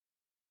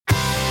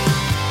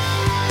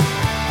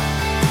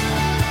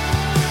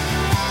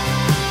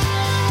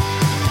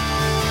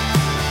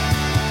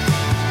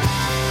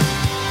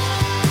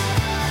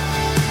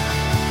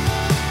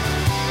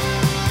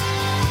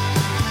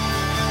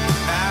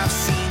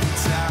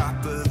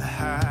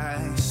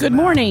Good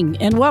morning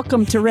and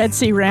welcome to Red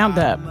Sea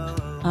Roundup.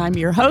 I'm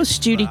your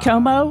host, Judy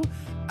Como.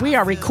 We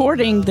are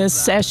recording this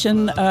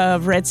session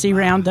of Red Sea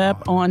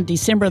Roundup on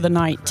December the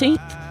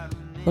 19th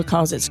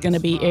because it's going to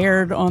be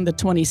aired on the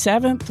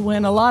 27th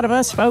when a lot of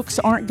us folks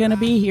aren't going to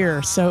be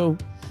here. So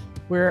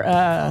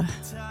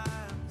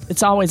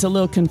it's always a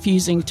little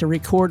confusing to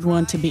record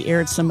one to be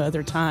aired some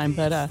other time.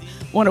 But I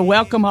want to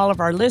welcome all of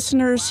our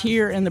listeners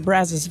here in the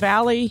Brazos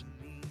Valley,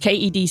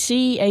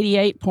 KEDC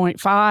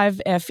 88.5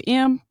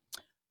 FM.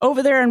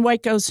 Over there in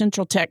Waco,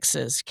 Central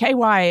Texas,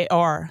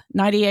 KYAR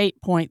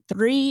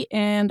 98.3,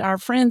 and our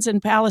friends in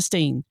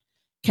Palestine,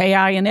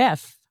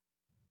 KINF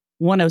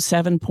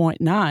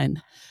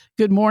 107.9.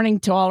 Good morning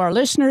to all our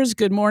listeners.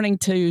 Good morning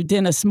to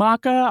Dennis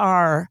Maka,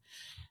 our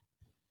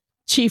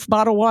chief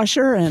bottle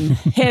washer and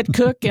head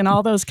cook and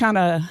all those kind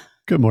of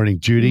good morning,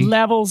 Judy.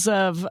 Levels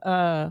of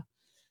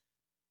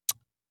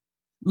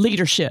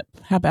leadership.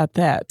 How about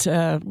that?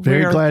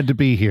 Very glad to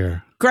be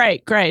here.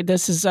 Great.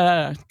 This is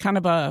kind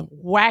of a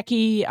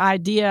wacky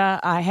idea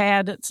I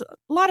had. It's a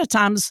lot of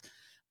times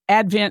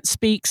Advent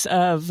speaks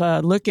of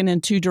looking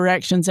in two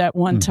directions at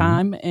one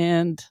time.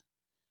 And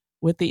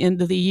with the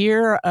end of the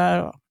year,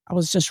 I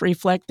was just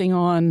reflecting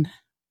on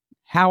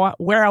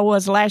where I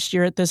was last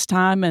year at this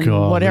time and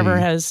whatever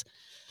has.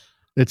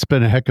 It's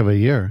been a heck of a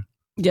year.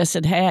 Yes,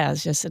 it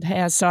has.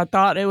 So I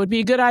thought it would be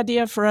a good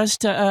idea for us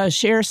to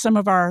share some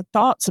of our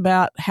thoughts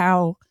about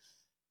how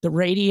the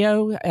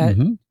radio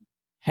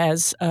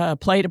has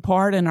played a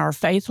part in our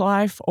faith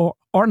life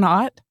or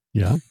not.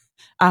 Yeah.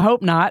 I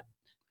hope not.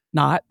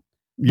 Yeah,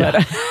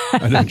 but,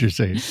 I know what you're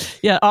saying.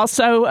 Yeah.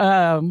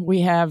 Also,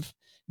 we have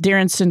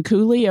Darren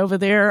Sincooley over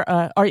there.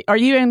 Are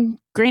you in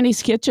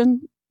Granny's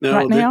kitchen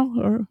now?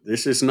 Or?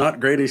 This is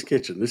not Granny's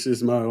kitchen. This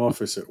is my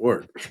office at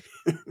work.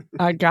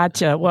 I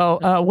gotcha.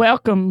 Well,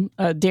 welcome,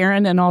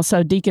 Darren, and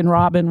also Deacon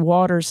Robin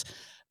Waters.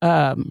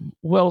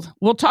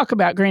 We'll talk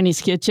about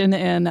Granny's kitchen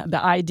and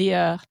the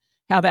idea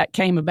how that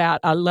came about.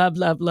 I love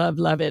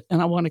it,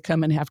 and I want to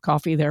come and have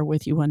coffee there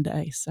with you one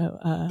day. So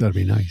that'd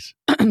be nice.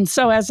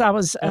 So as I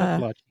was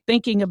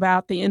thinking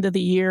about the end of the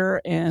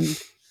year, and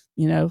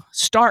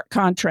stark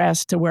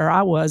contrast to where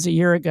I was a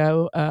year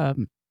ago.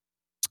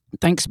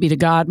 Thanks be to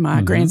God,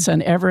 my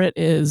grandson Everett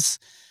is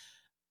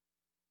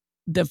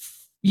the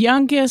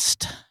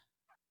youngest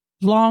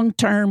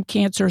long-term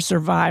cancer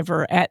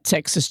survivor at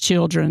Texas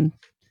Children.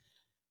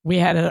 We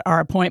had our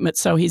appointment,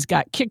 so he's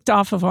got kicked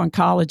off of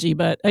oncology.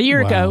 But a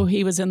year ago,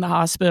 he was in the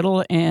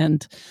hospital,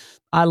 and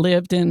I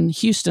lived in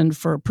Houston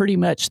for pretty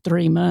much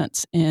 3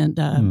 months and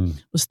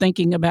was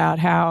thinking about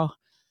how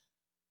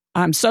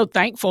I'm so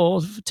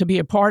thankful to be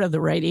a part of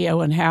the radio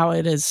and how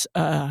it has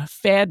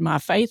fed my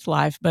faith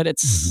life. But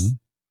it's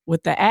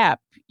with the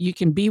app, you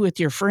can be with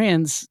your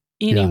friends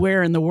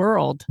anywhere in the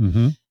world.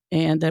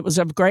 And it was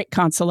of great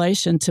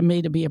consolation to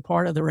me to be a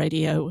part of the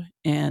radio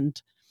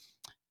and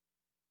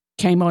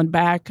came on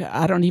back.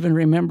 I don't even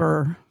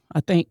remember. I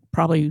think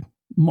probably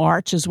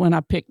March is when I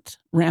picked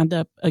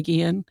Roundup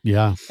again.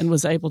 Yeah. And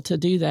was able to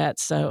do that.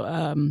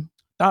 So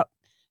thought,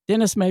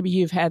 Dennis, maybe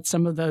you've had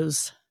some of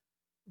those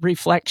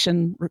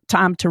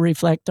time to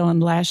reflect on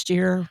last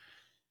year.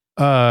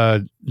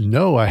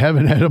 No, I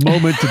haven't had a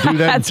moment to do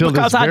that until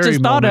this very moment. Because I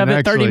just thought of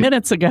it 30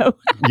 minutes ago.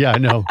 Yeah, I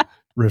know.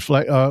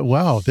 Reflect.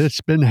 Wow,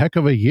 it's been a heck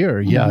of a year.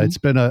 Yeah, it's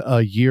been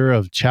a year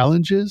of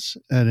challenges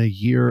and a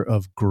year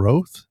of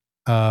growth.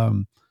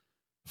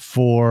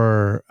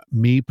 For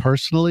me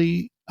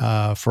personally,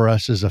 for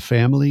us as a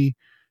family,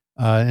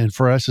 and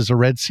for us as a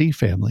Red Sea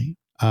family.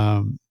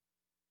 Man,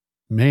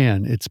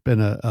 it's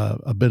been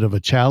a bit of a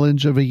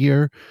challenge of a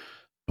year,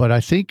 but I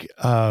think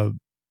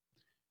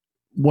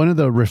one of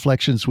the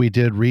reflections we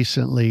did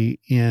recently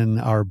in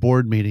our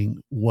board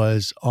meeting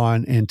was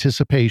on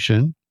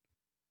anticipation,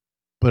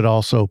 but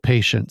also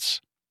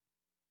patience.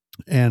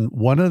 And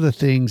one of the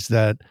things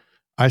that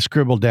I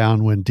scribbled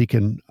down when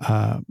Deacon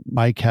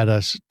Mike had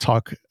us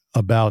talk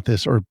about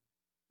this or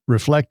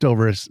reflect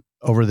over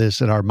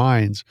this in our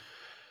minds,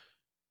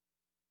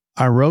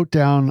 I wrote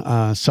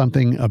down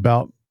something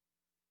about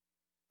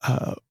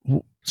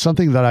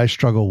something that I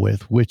struggle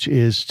with, which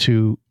is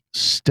to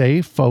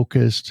stay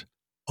focused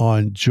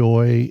on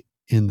joy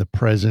in the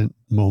present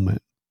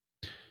moment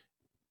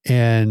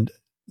and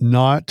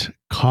not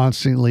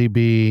constantly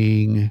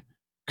being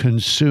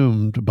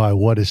consumed by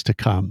what is to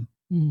come.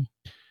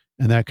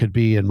 And that could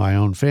be in my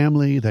own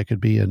family, that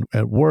could be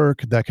at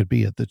work, that could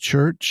be at the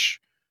church,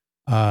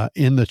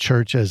 in the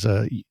church as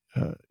a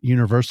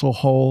universal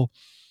whole.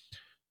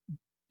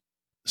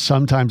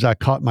 Sometimes I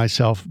caught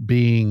myself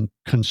being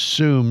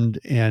consumed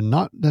and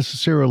not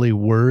necessarily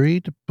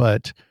worried,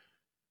 but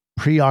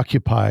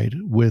preoccupied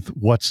with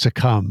what's to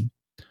come,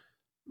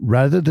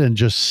 rather than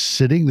just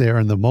sitting there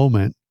in the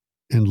moment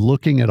and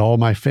looking at all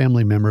my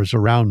family members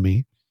around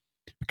me,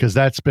 because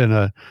that's been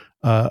a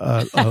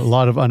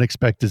lot of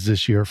unexpecteds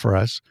this year for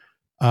us.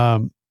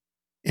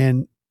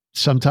 And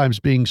sometimes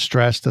being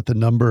stressed at the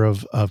number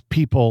of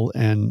people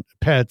and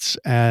pets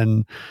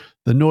and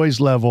the noise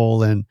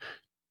level. And,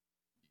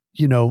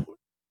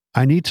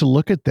 I need to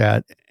look at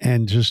that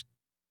and just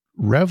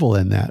revel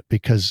in that,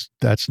 because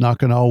that's not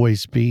going to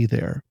always be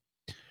there.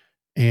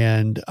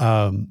 And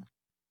I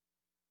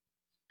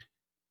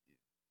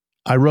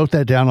wrote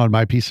that down on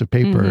my piece of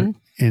paper,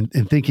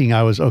 and thinking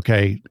I was,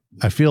 okay,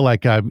 I feel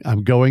like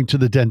I'm going to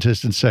the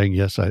dentist and saying,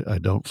 yes, I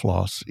don't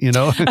floss,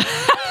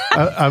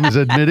 I was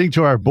admitting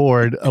to our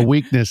board a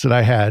weakness that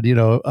I had,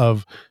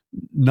 of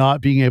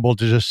not being able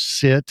to just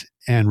sit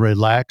and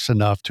relax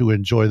enough to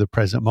enjoy the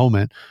present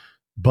moment.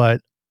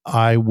 But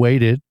I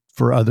waited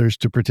for others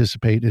to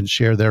participate and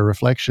share their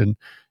reflection.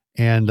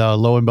 And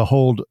lo and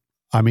behold,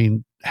 I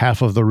mean,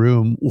 half of the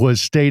room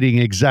was stating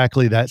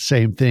exactly that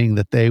same thing,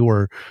 that they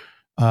were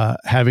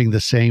having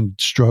the same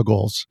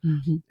struggles.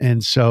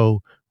 And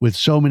so with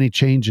so many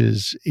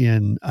changes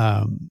in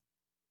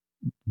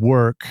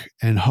work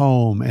and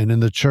home and in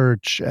the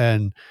church,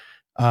 and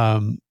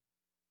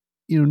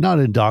not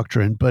in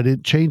doctrine, but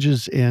it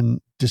changes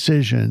in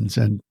decisions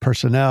and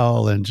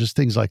personnel and just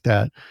things like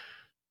that.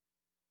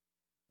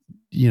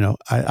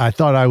 I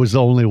thought I was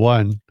the only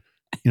one,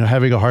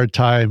 having a hard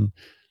time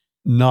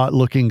not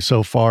looking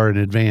so far in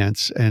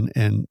advance,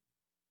 and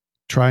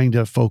trying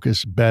to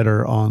focus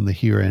better on the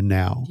here and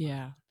now.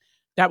 Yeah,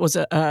 that was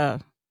a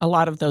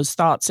lot of those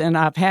thoughts. And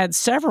I've had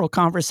several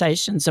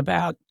conversations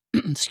about,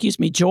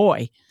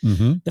 joy.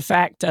 The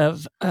fact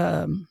of,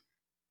 as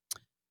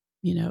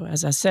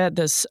I said,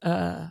 this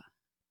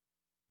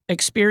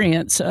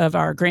experience of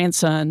our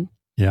grandson.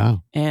 Yeah.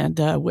 And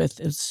with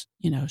his,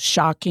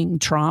 shocking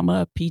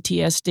trauma,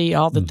 PTSD,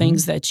 all the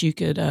things that you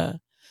could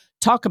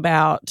talk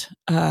about.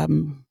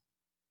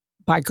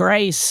 By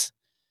grace,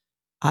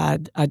 I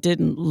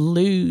didn't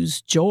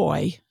lose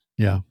joy.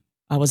 Yeah.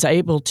 I was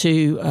able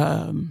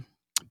to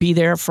be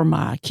there for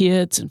my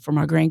kids and for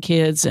my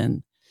grandkids.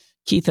 And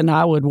Keith and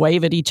I would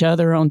wave at each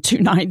other on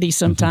 290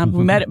 sometimes.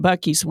 We met at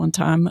Buc-ee's one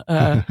time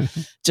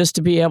just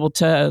to be able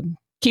to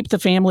keep the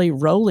family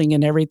rolling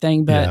and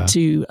everything, but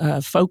to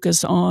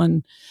focus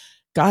on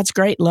God's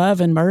great love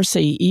and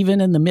mercy,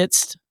 even in the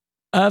midst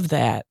of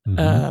that.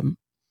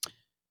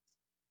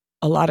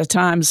 A lot of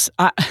times,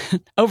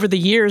 over the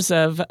years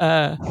of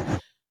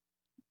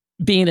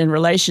being in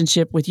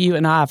relationship with you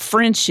and I,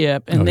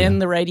 friendship, and then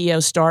the radio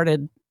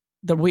started,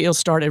 the wheels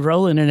started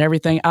rolling and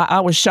everything, I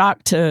was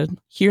shocked to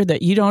hear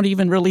that you don't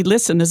even really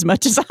listen as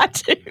much as I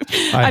do.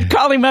 I'd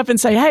call him up and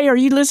say, hey, are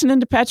you listening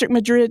to Patrick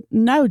Madrid?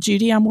 No,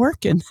 Judy, I'm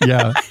working.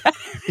 Yeah,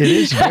 it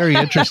is very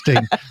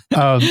interesting.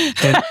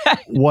 And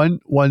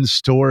one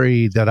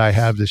story that I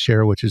have to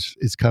share, which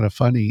is kind of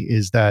funny,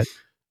 is that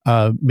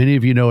many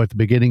of you know, at the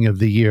beginning of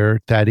the year,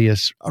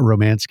 Thaddeus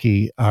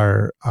Romansky,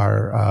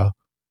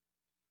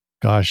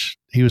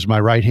 he was my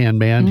right-hand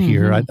man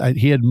here.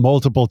 He had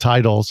multiple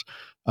titles.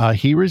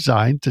 He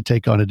resigned to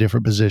take on a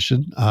different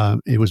position.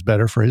 It was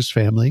better for his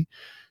family.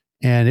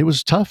 And it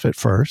was tough at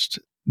first,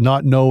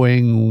 not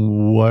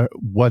knowing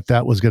what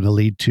that was going to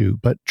lead to,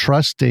 but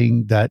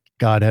trusting that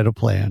God had a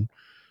plan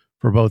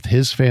for both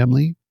his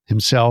family,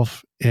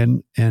 himself,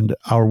 and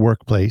our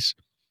workplace.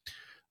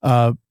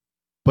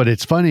 But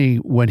it's funny,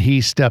 when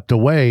he stepped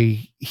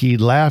away, he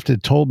laughed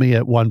and told me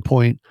at one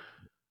point,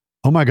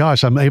 oh my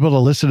gosh, I'm able to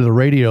listen to the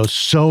radio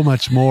so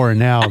much more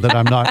now that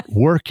I'm not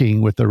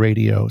working with the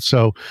radio.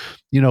 So,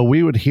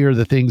 we would hear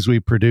the things we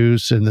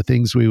produce and the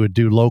things we would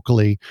do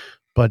locally,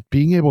 but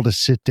being able to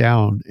sit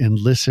down and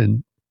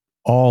listen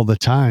all the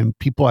time,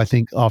 people, I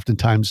think,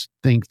 oftentimes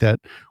think that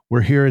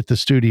we're here at the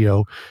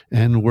studio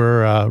and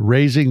we're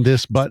raising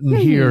this button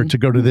here to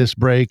go to this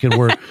break. And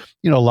we're,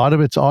 a lot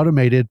of it's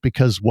automated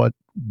because what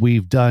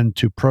we've done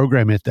to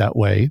program it that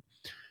way.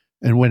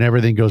 And when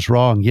everything goes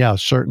wrong,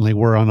 certainly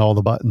we're on all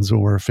the buttons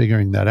and we're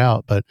figuring that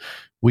out, but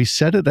we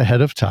set it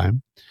ahead of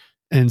time.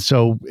 And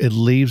so it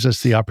leaves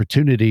us the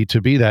opportunity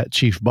to be that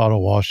chief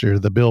bottle washer,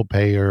 the bill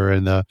payer,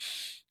 and the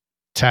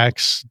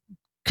tax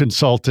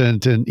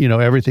consultant, and,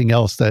 everything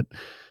else that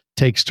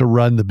takes to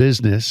run the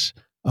business,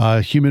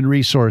 human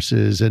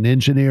resources and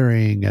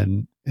engineering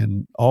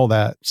and all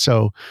that.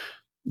 So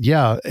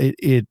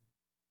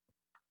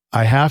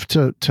I have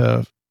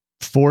to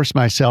force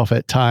myself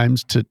at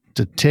times to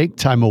take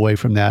time away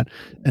from that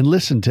and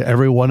listen to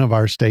every one of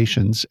our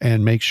stations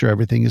and make sure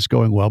everything is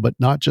going well, but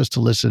not just to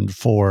listen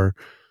for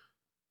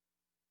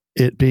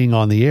it being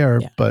on the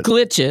air, but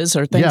glitches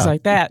or things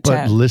like that.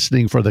 But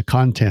listening for the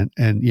content.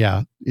 And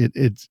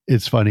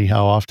it's funny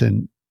how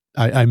often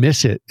I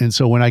miss it. And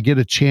so when I get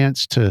a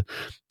chance to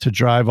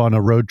drive on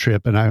a road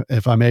trip, and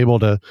if I'm able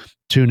to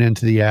tune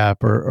into the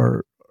app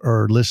or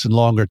listen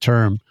longer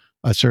term,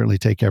 I certainly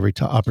take every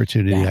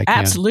opportunity I can.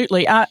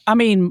 Absolutely. I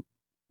mean,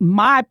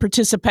 my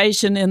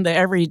participation in the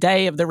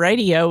everyday of the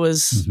radio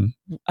is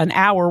an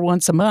hour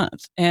once a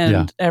month.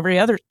 And every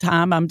other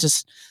time I'm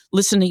just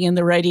listening in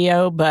the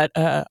radio. But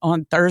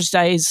on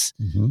Thursdays,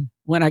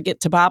 when I get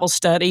to Bible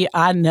study,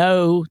 I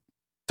know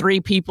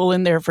 3 people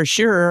in there for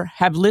sure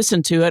have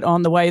listened to it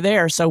on the way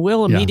there. So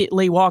we'll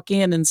immediately walk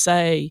in and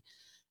say,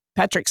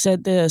 Patrick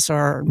said this,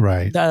 or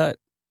the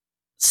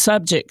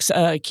subjects.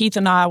 Keith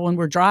and I, when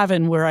we're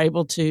driving, we're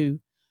able to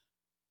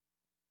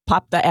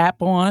pop the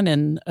app on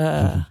and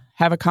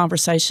have a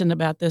conversation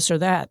about this or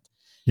that.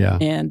 Yeah.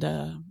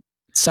 And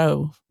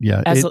So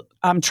yeah,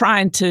 I'm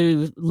trying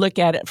to look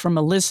at it from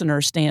a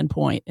listener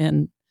standpoint,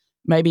 and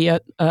maybe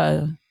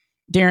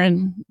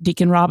Darren,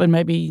 Deacon Robin,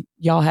 maybe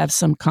y'all have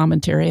some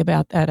commentary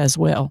about that as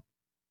well.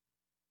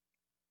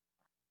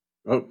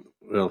 Oh,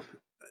 well,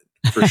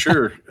 for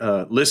sure.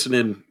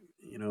 Listening,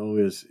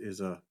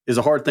 is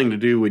a hard thing to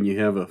do when you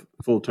have a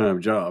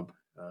full-time job.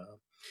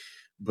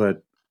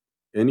 But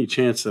any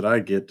chance that I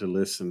get to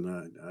listen,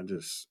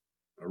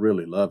 I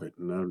really love it.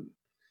 And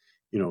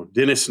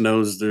Dennis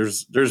knows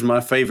there's my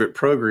favorite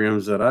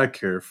programs that I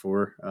care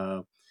for.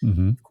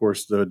 Of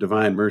course, the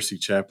Divine Mercy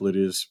Chaplet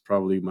is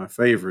probably my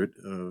favorite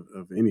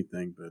of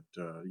anything. But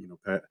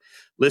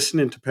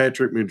listening to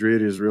Patrick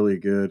Madrid is really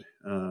good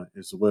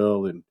as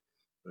well,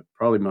 but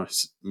probably my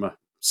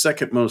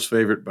second most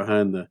favorite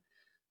behind the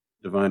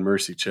Divine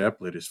Mercy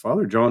Chaplet is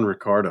Father John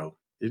Ricardo.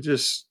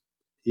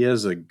 He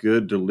has a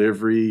good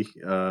delivery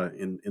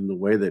in the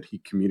way that he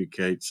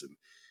communicates,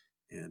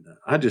 and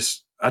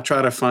I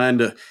try to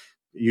find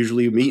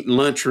usually meet and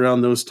lunch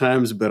around those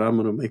times, but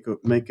I'm going to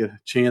make a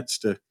chance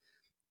to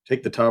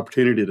take the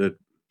opportunity to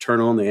turn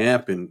on the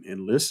app and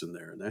listen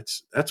there, and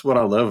that's what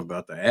I love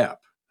about the app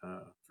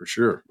for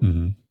sure.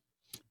 Mm-hmm.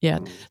 Yeah.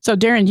 So,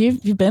 Darren,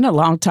 you've been a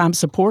longtime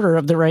supporter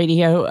of the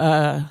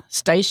radio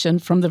station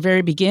from the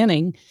very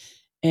beginning,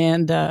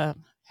 and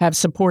have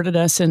supported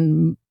us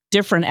in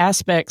different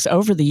aspects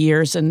over the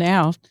years. And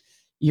now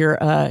you're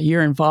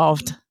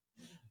involved.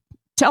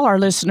 Tell our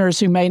listeners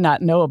who may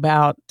not know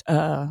about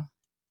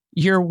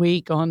your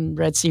week on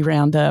Red Sea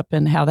Roundup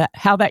and how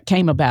that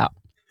came about.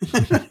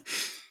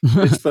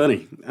 It's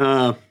funny.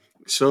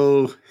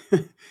 So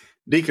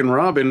Deacon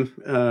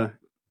Robin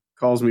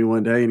calls me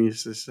one day and he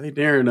says, "Hey,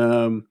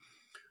 Darren,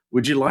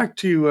 would you like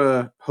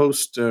to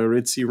host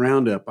Red Sea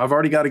Roundup? I've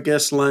already got a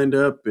guest lined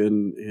up,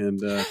 and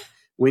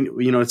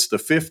it's the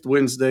fifth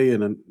Wednesday,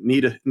 and I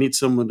need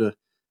someone to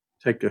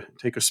take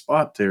a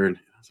spot there." And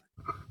I was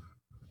like,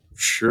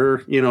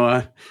 "Sure."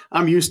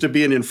 I'm used to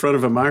being in front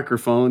of a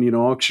microphone,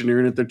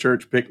 auctioneering at the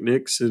church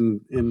picnics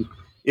and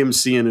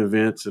emceeing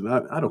events, and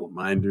I don't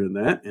mind doing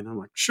that. And I'm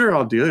like, "Sure,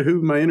 I'll do it.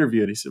 Who am I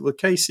interviewing?" He said, "Well,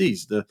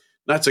 KC's the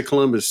Knights of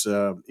Columbus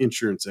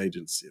insurance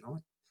agency." And I'm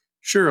like,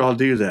 "Sure, I'll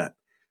do that."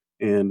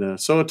 And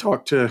so I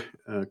talked to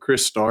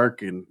Chris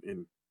Stark and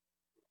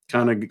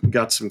kind of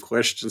got some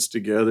questions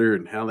together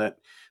and how that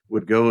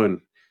would go.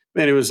 And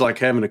man, it was like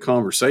having a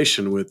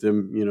conversation with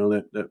him,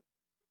 that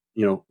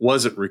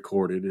wasn't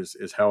recorded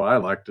is how I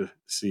like to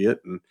see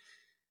it. And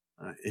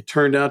it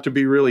turned out to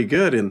be really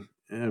good. And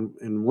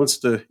once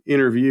the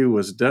interview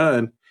was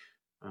done,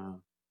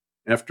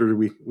 after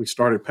we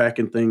started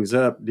packing things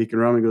up, Deacon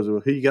Robin goes,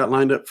 "Well, who you got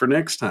lined up for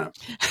next time?"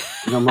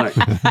 And I'm like,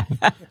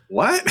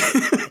 "What?"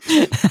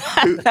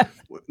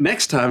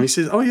 Next time? He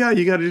says, "Oh yeah,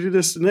 you got to do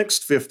this the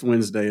next fifth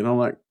Wednesday." And I'm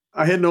like,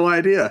 I had no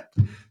idea.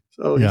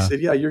 So he said,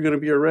 "Yeah, you're going to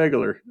be a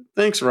regular."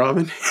 Thanks,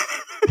 Robin.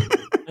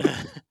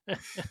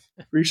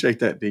 Appreciate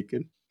that,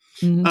 Deacon.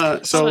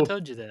 Mm-hmm. So I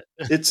told you that.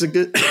 It's a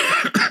good.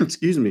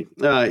 Excuse me.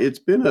 It's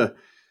been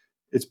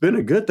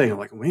a good thing. I'm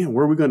like, man,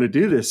 where are we going to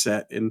do this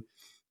at? And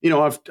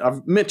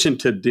I've mentioned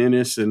to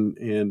Dennis and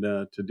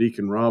to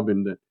Deacon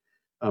Robin that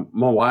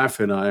my wife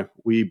and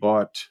we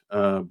bought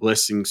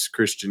Blessings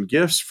Christian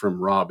Gifts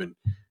from Robin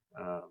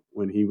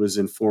when he was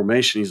in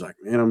formation. He's like,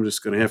 "Man, I'm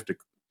just going to have to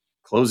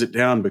close it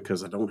down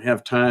because I don't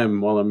have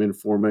time while I'm in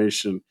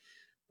formation.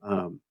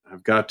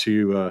 I've got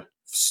to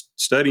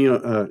study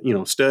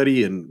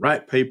and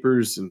write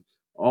papers and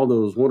all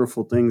those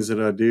wonderful things that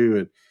I do,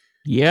 and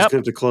just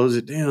going to close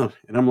it down."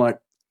 And I'm like,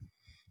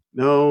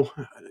 "No,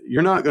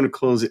 you're not going to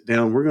close it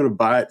down. We're going to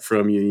buy it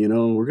from you.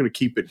 We're going to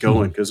keep it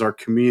going because our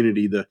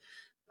community,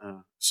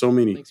 so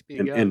many,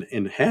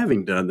 and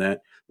having done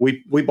that,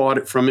 we bought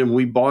it from him.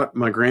 We bought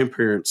my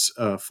grandparents'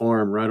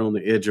 farm right on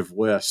the edge of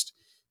West,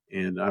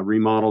 and I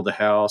remodeled the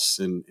house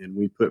and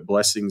we put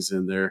Blessings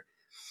in there.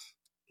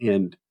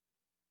 And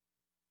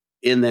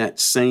in that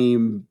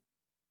same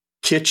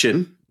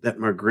kitchen that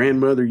my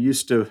grandmother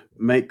used to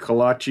make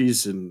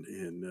kolaches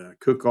and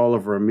cook all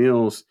of our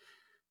meals,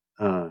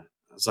 I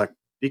was like,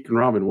 "Deacon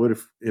Robin, what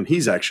if," and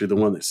he's actually the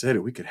one that said it,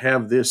 "we could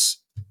have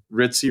this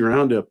Red Sea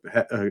Roundup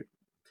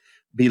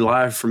be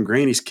live from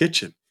Granny's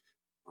kitchen."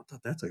 I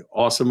thought that's an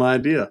awesome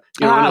idea.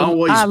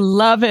 I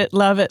love it,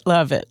 love it,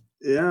 love it.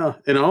 Yeah.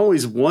 And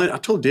I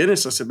told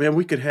Dennis, I said, "Man,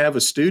 we could have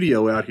a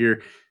studio out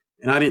here."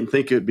 And I didn't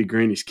think it would be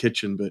Granny's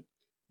kitchen, but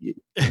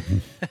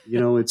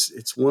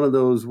it's one of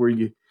those where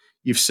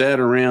you've sat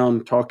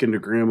around talking to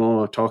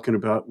Grandma, talking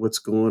about what's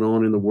going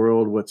on in the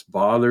world, what's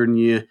bothering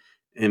you.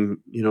 And,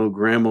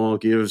 Grandma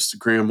gives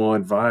Grandma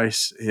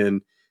advice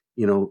and,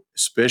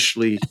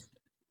 especially,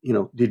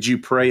 did you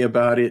pray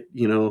about it?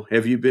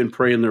 Have you been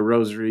praying the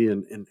rosary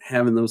and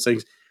having those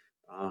things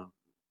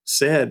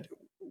said?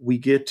 We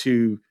get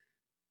to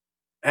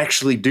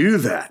actually do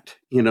that,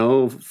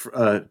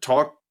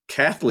 talk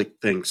Catholic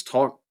things,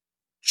 talk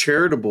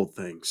charitable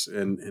things.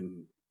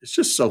 And it's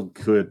just so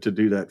good to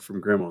do that from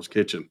Grandma's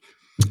kitchen.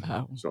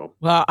 So,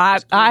 well, I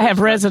have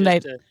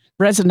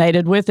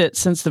resonated with it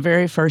since the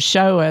very first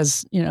show.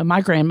 As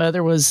my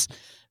grandmother was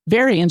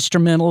very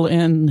instrumental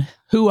in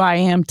who I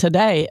am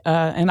today.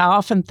 And I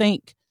often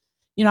think,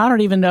 I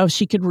don't even know if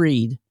she could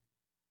read,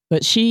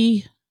 but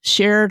she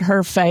shared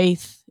her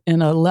faith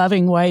in a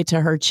loving way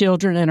to her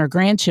children and her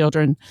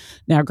grandchildren.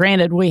 Now,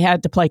 granted, we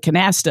had to play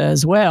canasta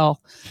as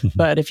well,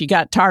 but if you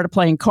got tired of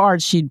playing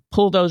cards, she'd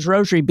pull those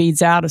rosary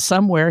beads out of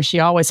somewhere. She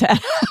always had,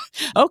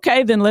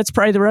 okay, then let's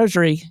pray the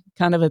rosary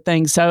kind of a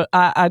thing. So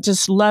I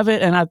just love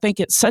it. And I think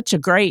it's such a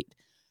great,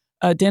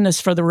 Dennis,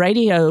 for the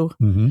radio,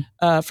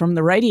 from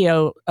the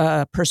radio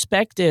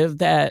perspective,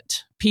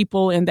 that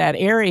people in that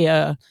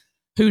area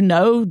who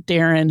know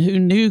Darren, who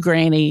knew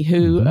Granny,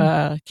 who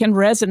can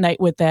resonate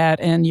with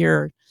that, and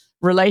your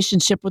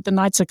relationship with the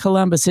Knights of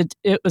Columbus.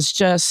 It was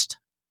just,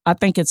 I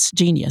think it's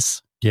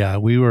genius. Yeah,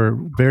 we were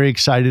very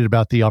excited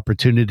about the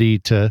opportunity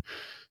to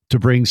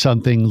bring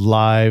something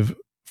live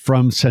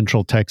from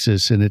Central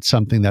Texas, and it's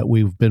something that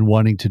we've been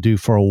wanting to do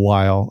for a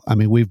while. I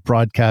mean, we've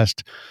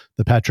broadcast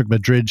the Patrick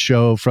Madrid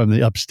show from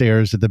the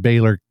upstairs at the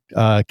Baylor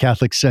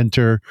Catholic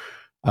Center.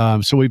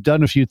 So we've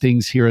done a few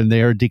things here and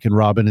there. Deacon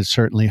Robin has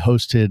certainly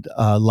hosted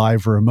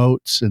live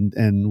remotes,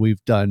 and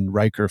we've done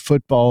Riker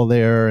football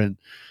there. And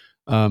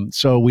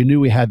so we knew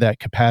we had that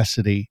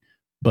capacity,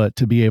 but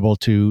to be able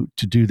to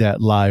do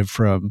that live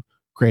from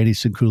Granny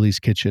Sincooli's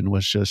kitchen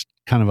was just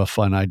kind of a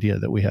fun idea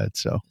that we had.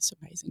 So it's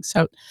amazing.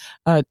 So,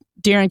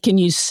 Darren, can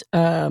you,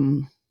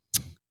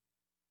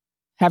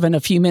 having a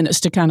few minutes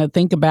to kind of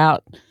think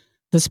about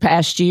this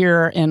past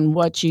year and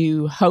what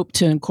you hope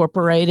to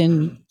incorporate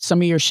in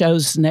some of your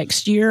shows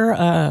next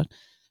year?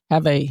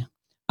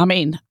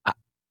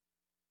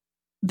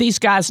 These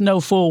guys know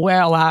full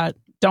well I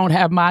don't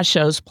have my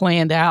shows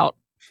planned out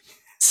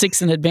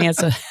 6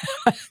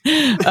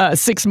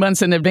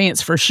 months in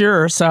advance for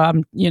sure. So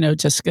I'm,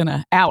 just going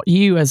to out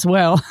you as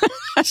well.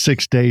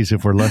 6 days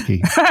if we're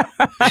lucky.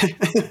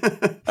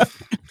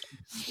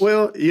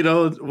 Well,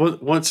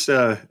 once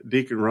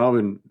Deacon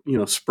Robin,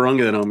 sprung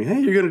it on me, hey,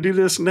 you're going to do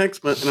this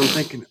next month. And I'm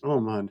thinking, oh,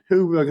 man,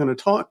 who am I going to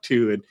talk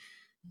to?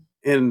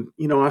 And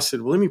I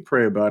said, well, let me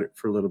pray about it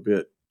for a little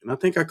bit. And I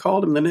think I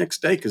called him the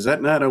next day, because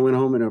that night I went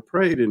home and I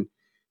prayed. And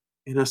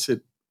I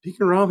said,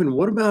 Deacon Robin,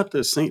 what about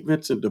the St.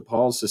 Vincent de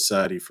Paul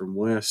Society from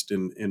West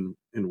in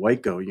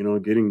Waco,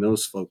 getting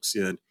those folks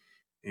in?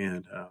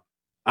 And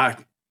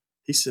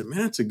he said, man,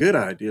 that's a good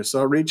idea.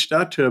 So I reached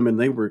out to them, and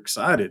they were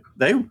excited.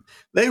 They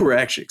were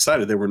actually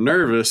excited. They were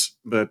nervous,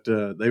 but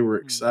they were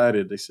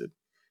excited. They said,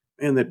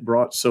 man, that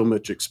brought so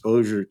much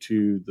exposure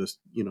to the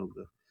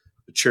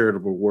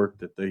charitable work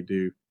that they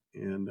do.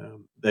 And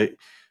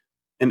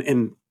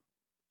and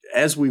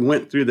as we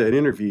went through that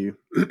interview,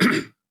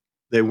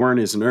 they weren't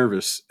as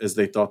nervous as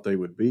they thought they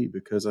would be,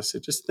 because I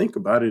said, just think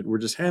about it. We're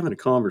just having a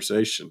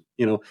conversation.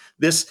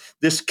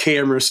 This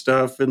camera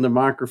stuff and the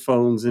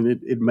microphones, and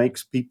it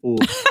makes people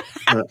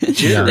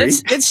jittery.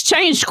 It's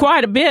changed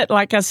quite a bit.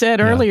 Like I said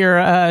earlier,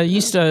 I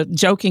used to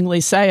jokingly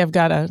say I've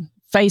got a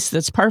face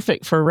that's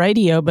perfect for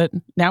radio, but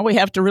now we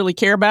have to really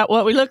care about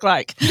what we look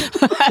like.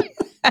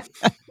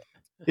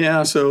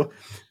 Yeah. So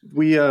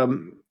we,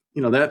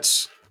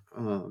 that's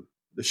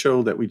the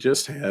show that we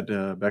just had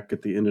back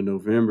at the end of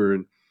November.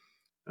 And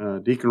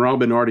Deacon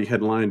Robin already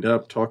had lined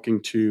up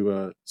talking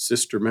to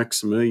Sister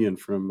Maximilian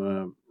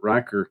from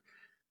Riker.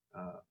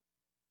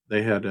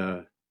 They had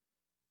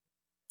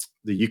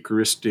the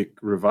Eucharistic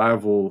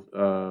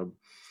Revival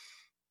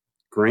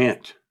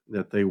grant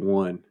that they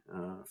won.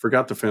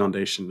 Forgot the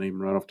foundation name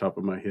right off the top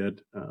of my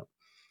head,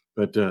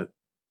 but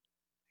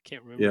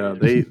can't remember. Yeah,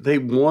 they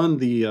won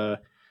the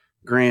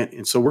grant,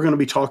 and so we're going to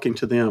be talking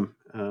to them,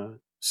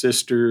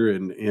 Sister,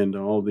 and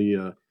all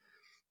the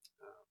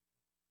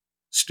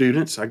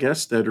students, I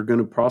guess, that are going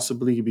to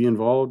possibly be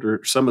involved,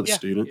 or some of the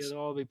students. Yeah, they'll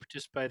all be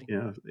participating.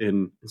 Yeah,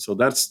 and so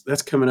that's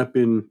coming up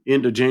in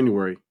end of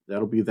January.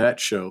 That'll be that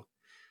show.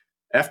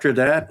 After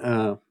that,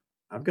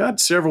 I've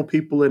got several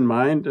people in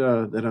mind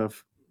that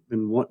I've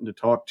been wanting to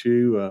talk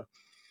to.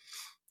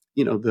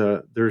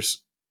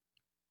 There's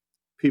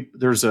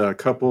a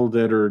couple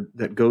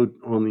that go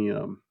on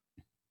the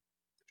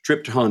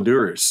trip to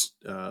Honduras.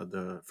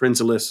 The Friends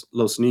of Los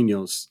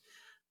Niños.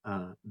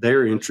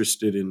 They're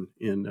interested in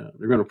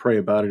they're going to pray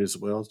about it as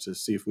well, to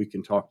see if we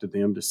can talk to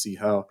them to see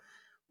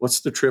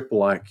what's the trip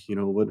like,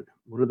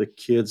 what are the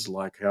kids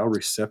like, how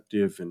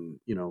receptive, and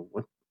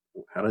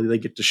how do they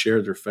get to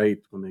share their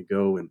faith when they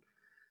go. And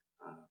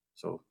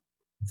so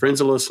Friends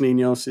of Los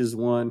Niños is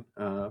one.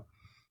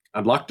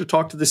 I'd like to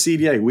talk to the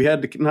CDA. We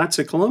had the Knights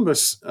of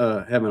Columbus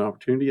have an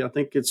opportunity. I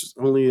think it's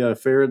only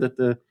fair that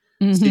the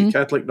Steve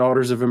Catholic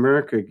Daughters of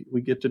America,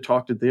 we get to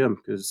talk to them,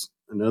 because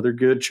another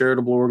good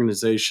charitable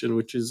organization,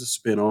 which is a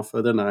spinoff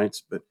of the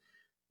Knights. But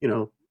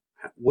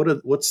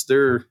what's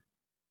their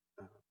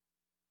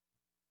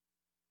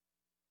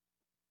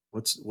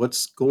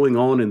what's going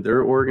on in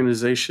their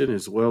organization,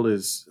 as well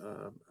as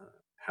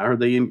how are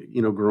they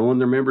growing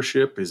their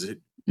membership? Is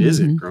it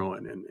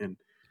growing, and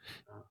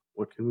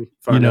what can we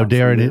find out?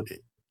 Darren,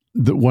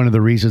 one of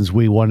the reasons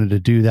we wanted to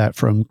do that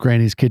from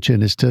Granny's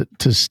Kitchen is to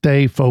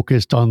stay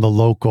focused on the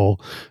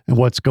local and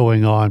what's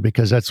going on,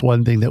 because that's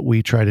one thing that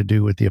we try to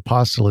do with the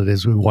apostolate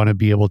is we want to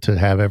be able to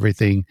have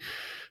everything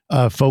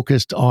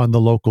focused on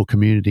the local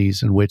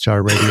communities in which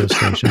our radio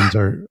stations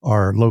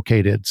are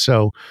located.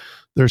 So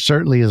there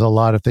certainly is a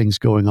lot of things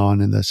going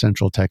on in the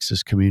Central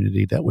Texas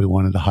community that we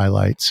wanted to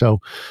highlight. So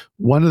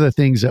one of the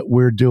things that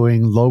we're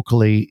doing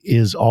locally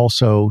is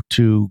also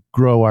to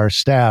grow our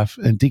staff.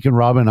 And Deacon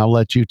Robin, I'll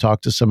let you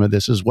talk to some of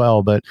this as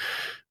well. But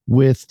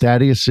with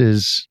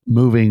Thaddeus's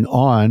moving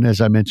on,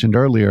 as I mentioned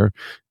earlier,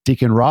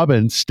 Deacon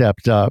Robin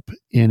stepped up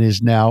and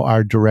is now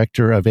our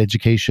Director of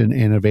Education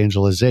and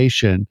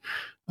Evangelization.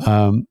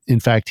 In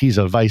fact, he's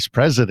a Vice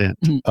President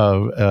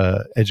of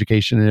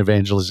Education and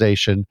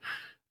Evangelization.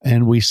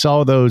 And we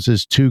saw those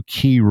as two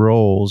key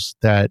roles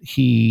that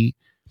he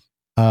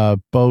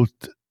both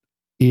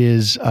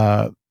is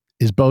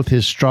both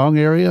his strong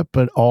area,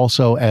 but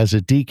also as a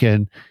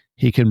deacon,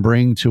 he can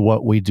bring to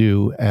what we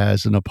do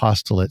as an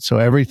apostolate. So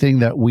everything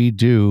that we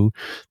do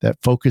that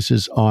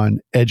focuses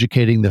on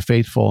educating the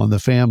faithful and the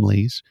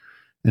families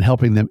and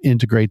helping them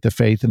integrate the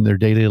faith in their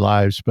daily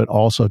lives, but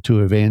also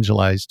to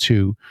evangelize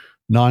to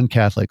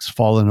non-Catholics,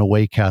 fallen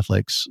away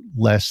Catholics,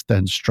 less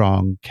than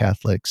strong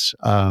Catholics.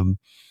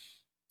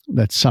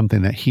 That's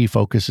something that he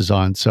focuses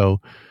on. So,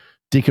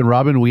 Deacon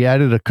Robin, we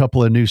added a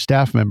couple of new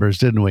staff members,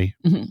 didn't we?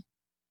 Mm-hmm.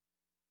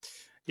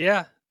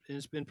 Yeah,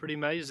 it's been pretty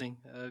amazing.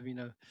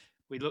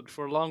 We looked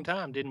for a long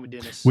time, didn't we,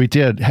 Dennis? We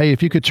did. Hey,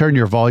 if you could turn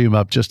your volume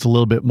up just a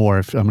little bit more,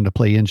 if I'm going to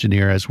play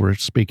engineer as we're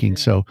speaking.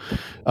 Yeah.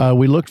 So,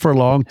 we looked for a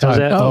long time. How's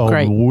that? Oh,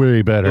 great.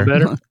 Way better.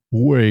 Better?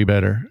 Way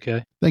better.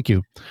 Okay. Thank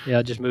you. Yeah,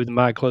 I just moved the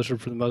mic closer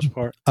for the most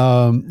part.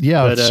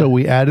 So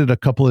we added a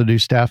couple of new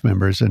staff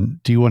members.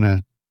 And do you want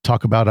to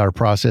talk about our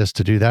process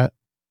to do that?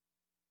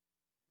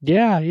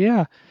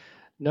 Yeah.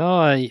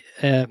 No,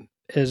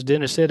 as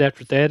Dennis said,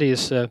 after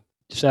Thaddeus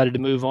decided to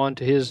move on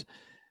to his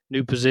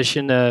new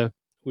position,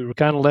 we were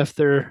kind of left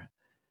there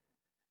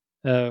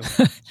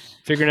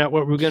figuring out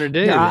what we were going to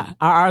do. Yeah,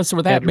 our eyes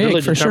were that big,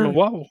 really for sure.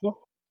 What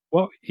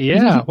are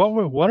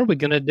we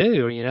going to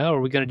do? Are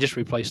we going to just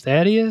replace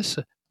Thaddeus?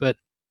 But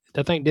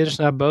I think Dennis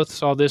and I both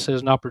saw this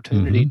as an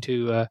opportunity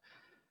to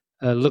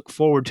look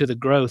forward to the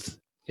growth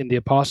in the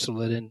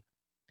apostolate. And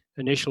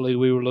initially,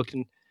 we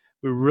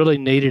really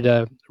needed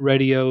a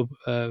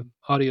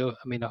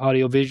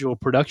audio visual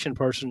production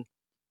person,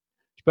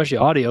 especially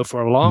audio,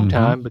 for a long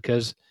time,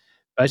 because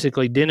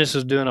basically Dennis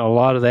was doing a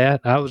lot of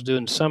that. I was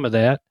doing some of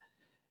that.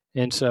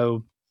 And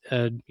so,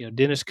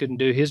 Dennis couldn't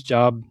do his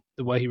job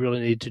the way he really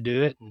needed to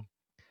do it.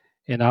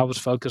 And I was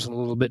focusing a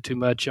little bit too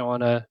much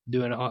on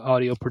doing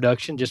audio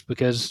production, just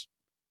because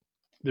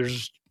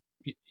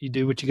you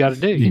do what you got to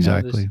do.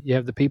 Exactly. You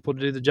have the people to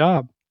do the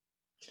job.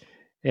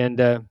 And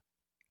when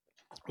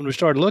we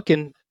started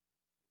looking,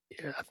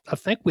 I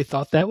think we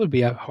thought that would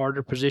be a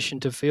harder position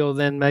to fill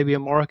than maybe a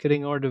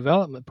marketing or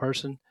development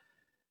person.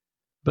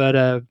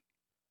 But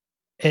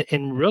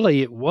and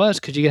really it was,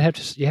 because you have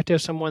to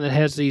have someone that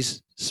has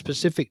these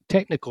specific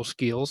technical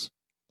skills.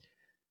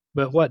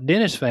 But what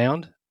Dennis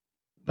found,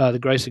 by the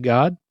grace of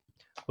God,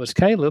 was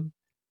Caleb,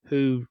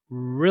 who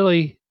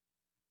really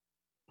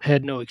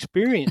had no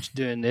experience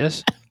doing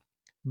this,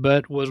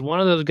 but was one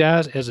of those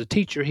guys. As a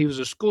teacher, he was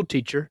a school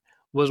teacher,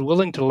 was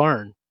willing to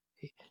learn.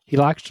 He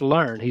likes to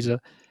learn.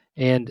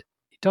 And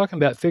talking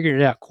about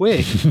figuring it out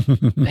quick,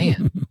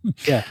 man.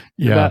 Yeah.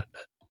 About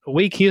a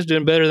week, he was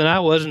doing better than I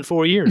was in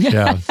 4 years.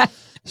 Yeah.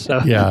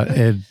 So yeah,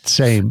 and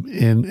same.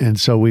 And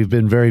so we've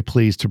been very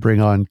pleased to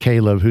bring on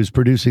Caleb, who's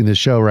producing the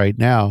show right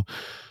now.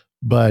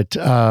 But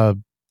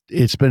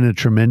it's been a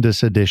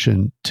tremendous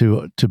addition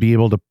to be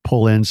able to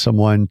pull in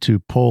someone to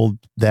pull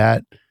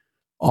that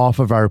off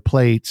of our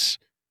plates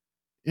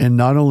and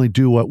not only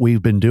do what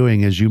we've been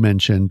doing, as you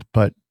mentioned,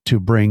 but to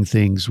bring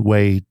things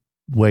way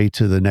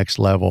to the next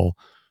level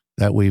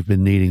that we've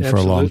been needing for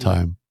a long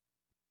time.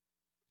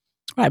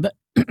 Right, but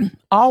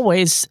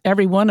always,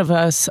 every one of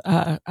us,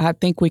 I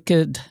think we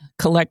could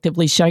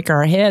collectively shake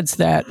our heads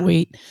that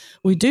we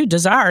do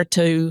desire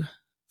to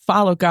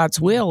follow God's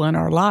will in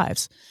our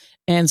lives.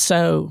 And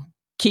so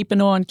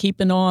keeping on,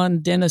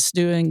 Dennis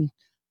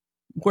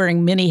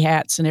wearing many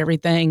hats and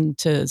everything,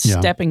 to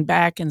stepping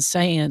back and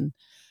saying,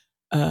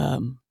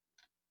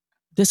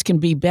 this can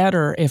be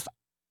better if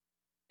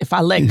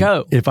I let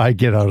go. If I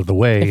get out of the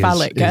way. If I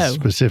let go.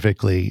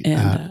 Specifically.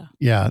 And,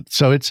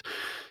 So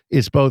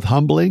it's both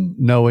humbling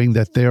knowing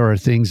that there are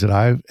things that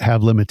I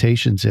have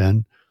limitations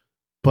in,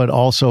 but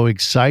also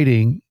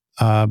exciting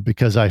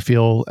because I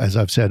feel, as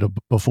I've said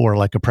before,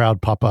 like a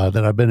proud papa,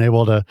 that I've been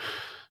able to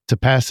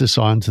pass this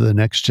on to the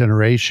next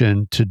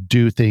generation to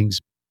do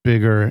things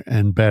bigger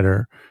and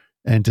better,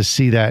 and to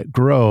see that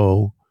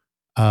grow,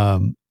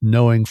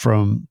 knowing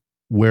from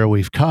where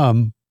we've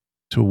come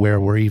to where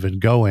we're even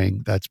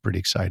going. That's pretty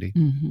exciting.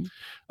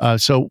 Mm-hmm.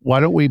 So why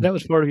don't we... That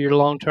was part of your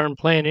long-term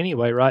plan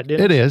anyway, right,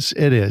 Dennis?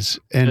 It is.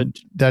 And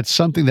that's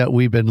something that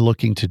we've been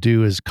looking to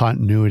do, is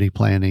continuity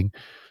planning,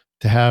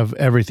 to have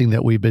everything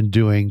that we've been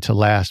doing to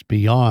last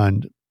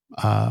beyond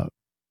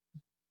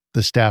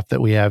the staff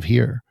that we have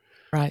here.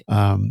 Right.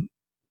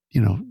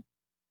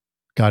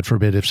 God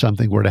forbid if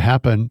something were to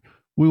happen,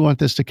 we want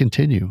this to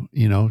continue,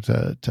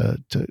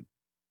 to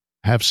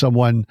have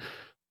someone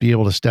be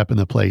able to step in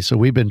the place. So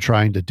we've been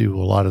trying to do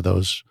a lot of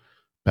those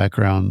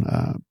background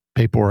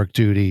paperwork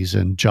duties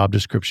and job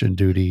description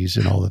duties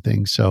and all the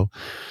things. So,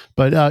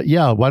 but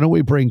why don't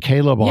we bring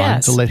Caleb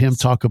on to let him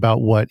talk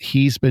about what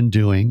he's been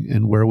doing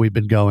and where we've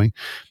been going.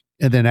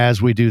 And then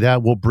as we do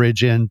that, we'll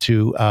bridge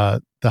into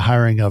the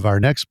hiring of our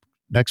next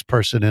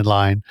person in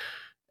line.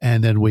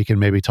 And then we can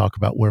maybe talk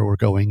about where we're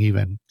going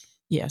even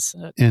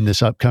in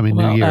this upcoming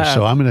new year.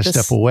 So I'm going to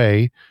step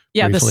away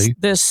briefly.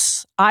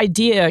 This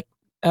idea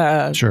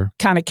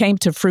kind of came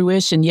to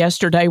fruition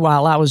yesterday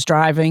while I was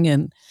driving,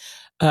 and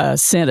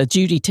sent a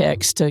Judy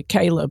text to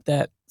Caleb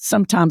that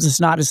sometimes it's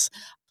not as,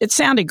 it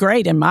sounded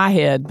great in my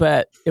head,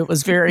 but it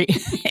was very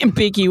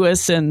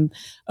ambiguous. And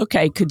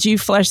okay, could you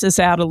flesh this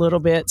out a little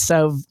bit?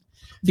 So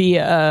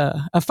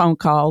via a phone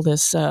call,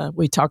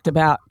 we talked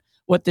about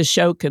what the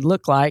show could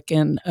look like.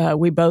 And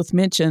we both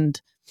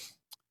mentioned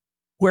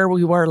where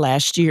we were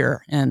last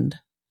year. And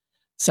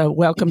so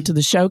welcome to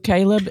the show,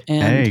 Caleb.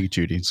 And hey,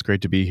 Judy, it's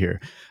great to be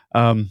here.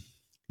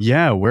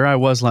 Where I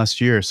was last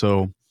year.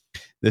 So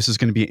this is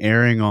going to be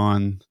airing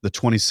on the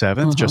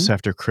 27th, just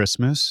after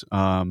Christmas.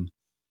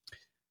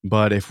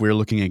 But if we're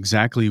looking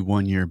exactly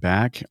 1 year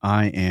back,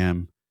 I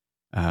am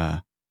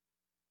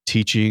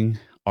teaching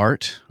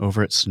art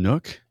over at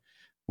Snook,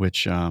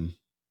 which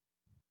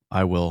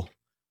I will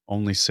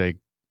only say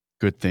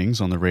good things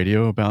on the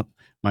radio about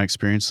my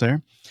experience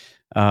there.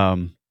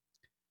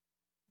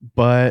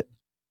 But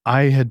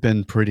I had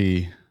been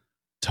pretty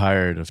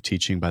tired of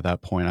teaching by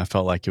that point. I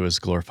felt like it was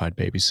glorified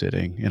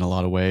babysitting in a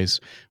lot of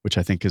ways, which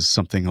I think is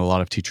something a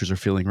lot of teachers are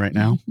feeling right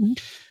now.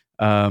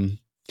 And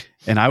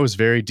I was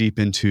very deep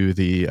into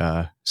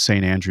the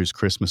St. Andrew's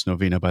Christmas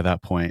novena by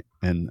that point,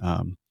 and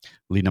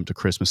leading up to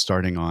Christmas,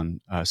 starting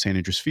on St.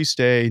 Andrew's Feast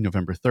Day,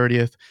 November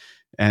 30th,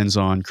 ends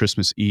on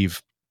Christmas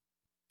Eve.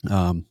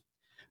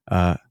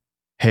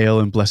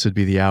 Hail and blessed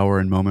be the hour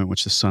and moment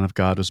which the Son of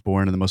God was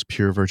born in the most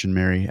pure Virgin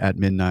Mary at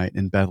midnight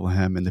in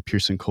Bethlehem in the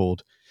piercing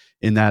cold.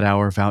 In that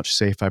hour,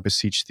 vouchsafe, I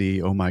beseech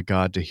thee, O my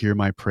God, to hear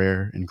my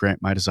prayer and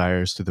grant my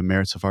desires through the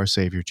merits of our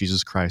Savior,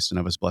 Jesus Christ, and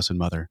of his blessed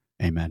mother.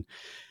 Amen.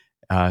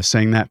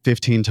 Saying that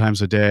 15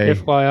 times a day.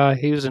 FYI,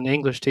 he was an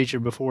English teacher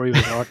before he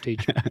was an art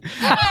teacher.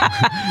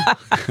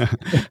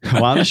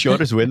 While the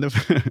shortest wind of,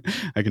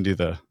 I can do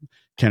the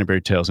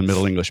Canterbury Tales in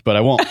Middle English, but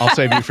I won't. I'll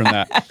save you from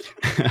that.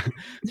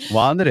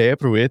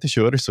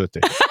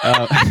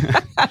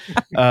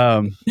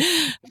 All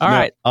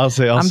right.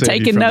 I'm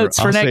taking notes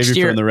for next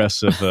year. From the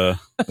rest of the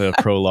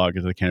prologue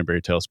of the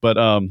Canterbury Tales. But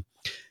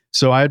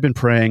so I had been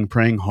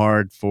praying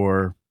hard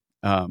for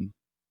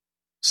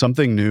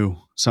something new,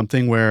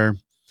 something where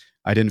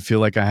I didn't feel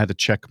like I had to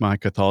check my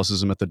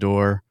Catholicism at the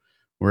door,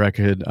 where I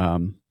could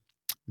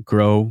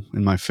grow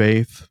in my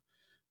faith,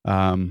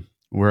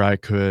 where I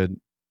could,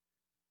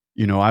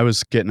 I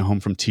was getting home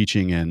from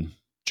teaching and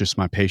just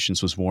my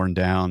patience was worn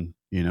down.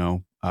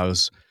 I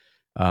was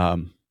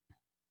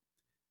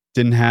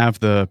didn't have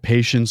the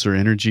patience or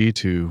energy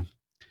to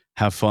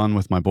have fun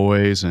with my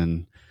boys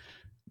and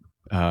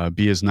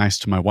be as nice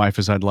to my wife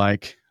as I'd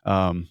like.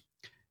 And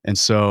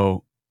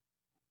so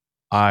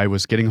I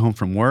was getting home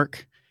from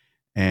work,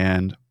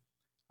 and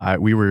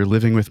we were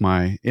living with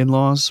my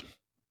in-laws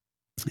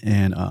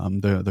and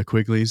the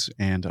Quigleys,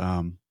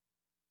 and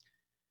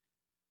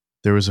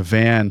there was a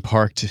van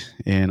parked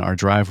in our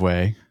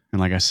driveway. And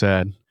like I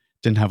said,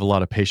 didn't have a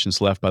lot of patience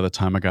left by the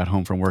time I got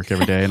home from work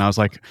every day. And I was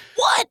like,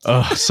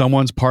 what?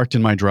 Someone's parked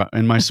in my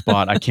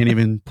spot. I can't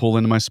even pull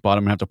into my spot.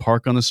 I'm gonna have to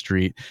park on the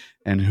street.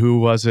 And who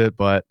was it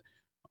but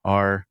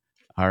our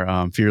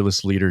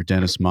fearless leader,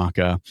 Dennis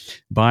Maka,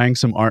 buying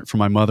some art for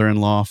my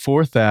mother-in-law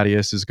for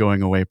Thaddeus'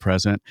 going away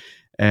present.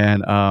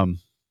 And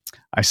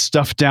I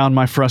stuffed down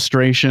my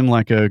frustration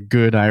like a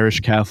good Irish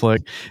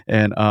Catholic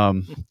and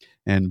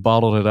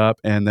bottled it up.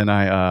 And then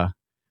I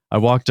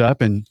walked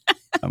up, and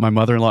my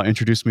mother-in-law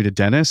introduced me to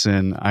Dennis,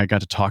 and I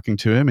got to talking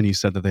to him, and he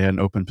said that they had an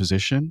open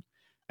position.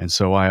 And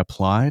so I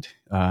applied,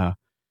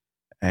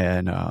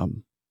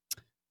 and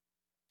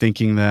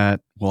thinking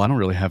that, well, I don't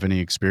really have any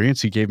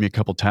experience. He gave me a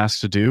couple tasks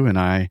to do, and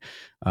I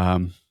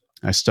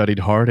studied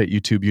hard at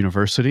YouTube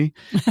University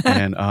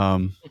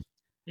and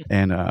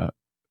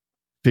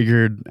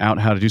figured out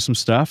how to do some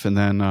stuff. And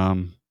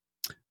then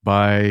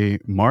by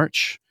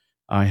March,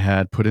 I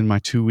had put in my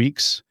 2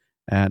 weeks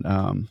at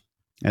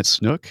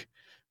Snook,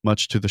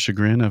 much to the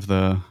chagrin of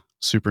the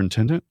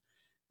superintendent,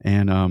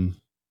 and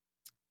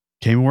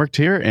came and worked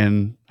here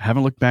and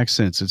haven't looked back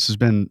since. This has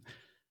been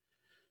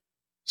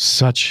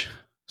such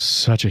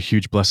a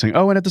huge blessing.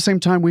 Oh, and at the same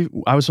time,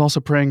 I was also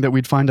praying that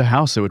we'd find a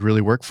house that would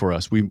really work for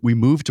us. We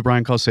moved to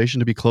Bryan College Station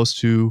to be close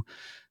to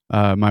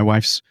my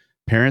wife's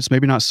parents,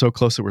 maybe not so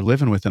close that we're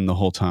living with them the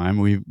whole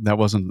time. That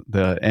wasn't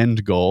the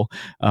end goal.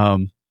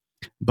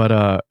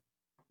 But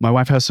my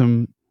wife has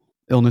some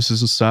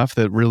illnesses and stuff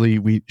that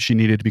really she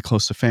needed to be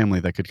close to family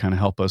that could kind of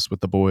help us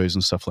with the boys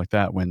and stuff like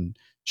that when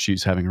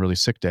she's having a really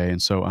sick day.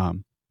 And so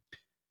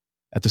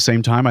at the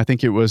same time, I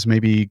think it was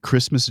maybe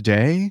Christmas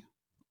Day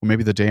or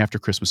maybe the day after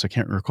Christmas, I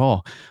can't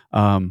recall.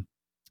 A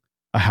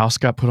house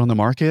got put on the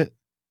market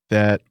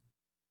that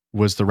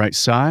was the right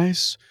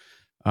size,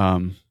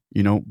 the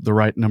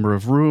right number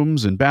of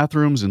rooms and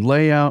bathrooms and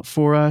layout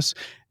for us.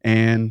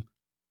 And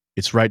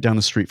it's right down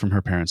the street from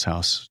her parents'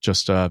 house,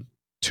 just a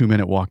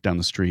 2-minute walk down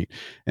the street.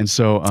 And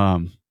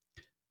so,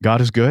 God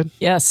is good.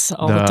 Yes,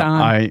 all the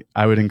time.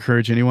 I would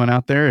encourage anyone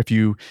out there, if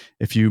you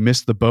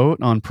missed the boat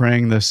on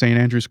praying the St.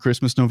 Andrew's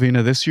Christmas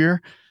Novena this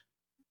year,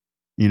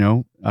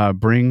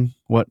 bring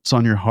what's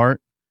on your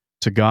heart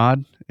to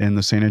God in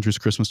the St. Andrew's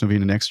Christmas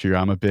Novena next year.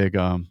 I'm a big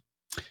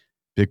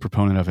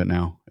proponent of it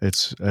now.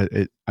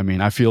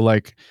 I feel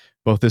like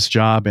both this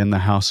job and the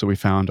house that we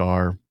found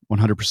are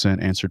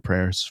 100% answered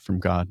prayers from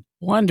God.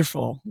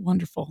 Wonderful,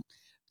 wonderful.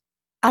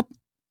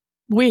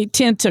 We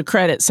tend to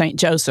credit St.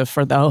 Joseph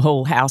for the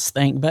whole house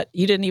thing, but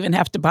you didn't even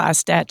have to buy a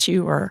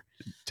statue or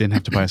didn't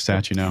have to buy a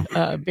statue, no.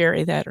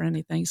 Bury that or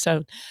anything.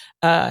 So,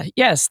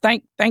 yes,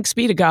 thanks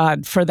be to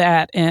God for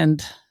that.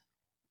 And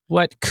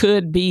what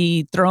could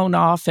be thrown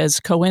off as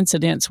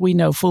coincidence, we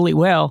know fully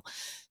well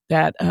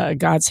that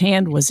God's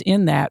hand was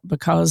in that,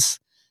 because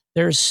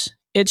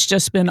it's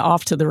just been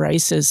off to the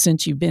races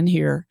since you've been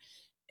here.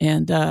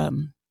 And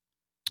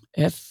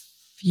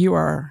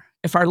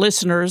if our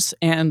listeners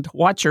and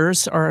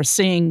watchers are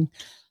seeing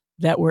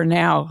that we're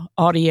now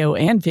audio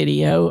and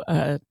video,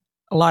 a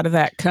lot of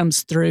that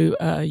comes through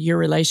your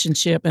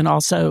relationship. And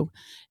also,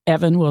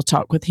 Evan, we'll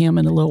talk with him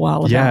in a little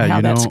while about how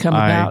that's come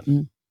about.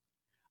 And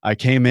I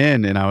came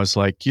in and I was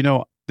like,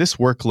 this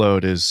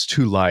workload is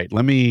too light.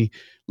 Let me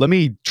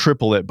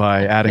triple it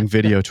by adding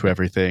video to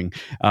everything.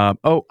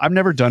 I've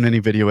never done any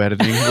video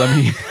editing.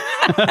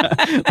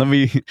 Let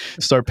me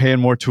start paying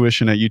more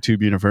tuition at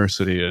YouTube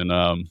University. And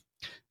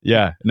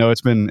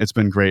it's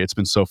been great. It's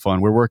been so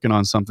fun. We're working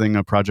on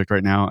a project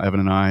right now, Evan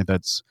and I,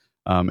 that's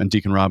and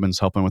Deacon Robin's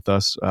helping with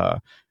us.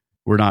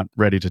 We're not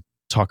ready to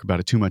talk about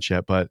it too much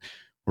yet, but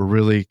we're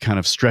really kind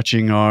of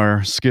stretching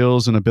our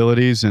skills and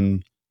abilities,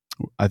 and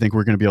I think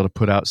we're going to be able to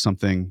put out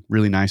something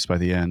really nice by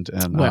the end.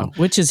 And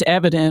which is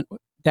evident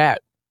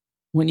that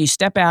when you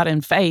step out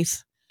in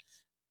faith,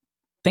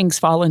 things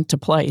fall into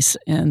place,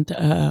 and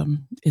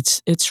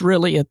it's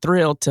really a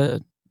thrill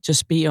to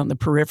just be on the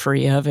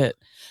periphery of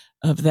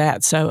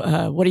that.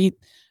 So, what do you?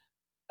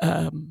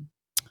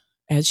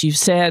 As you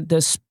said,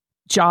 this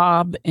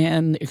job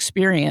and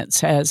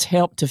experience has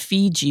helped to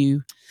feed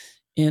you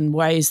in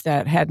ways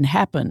that hadn't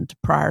happened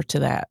prior to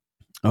that.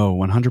 Oh,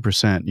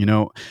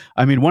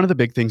 100%. One of the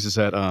big things is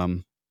that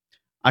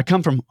I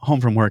come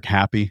home from work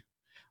happy.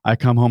 I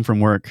come home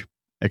from work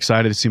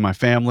excited to see my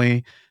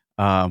family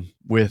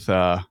with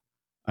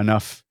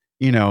enough,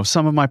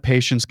 some of my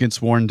patience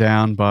gets worn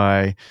down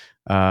by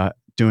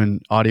doing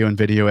audio and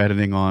video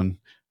editing on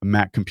a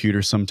Mac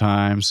computer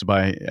sometimes.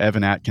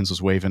 Evan Atkins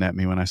was waving at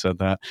me when I said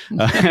that.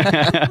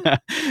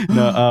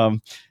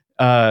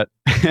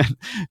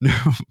 No,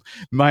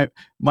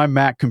 my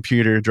Mac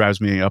computer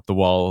drives me up the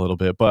wall a little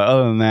bit, but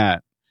other than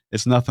that,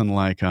 it's nothing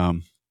like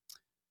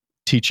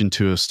teaching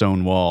to a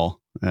stone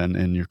wall and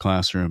in your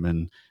classroom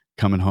and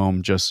coming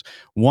home just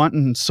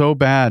wanting so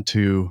bad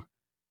to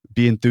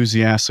be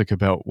enthusiastic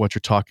about what you're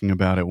talking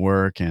about at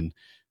work, and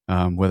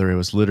whether it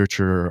was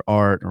literature or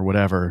art or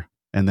whatever,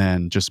 and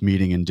then just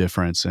meeting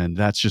indifference, and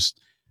that's just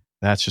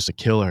a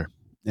killer.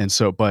 And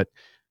so, but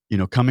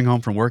coming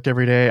home from work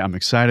every day, I'm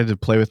excited to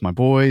play with my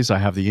boys. I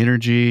have the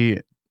energy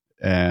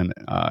and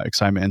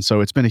excitement. And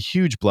so it's been a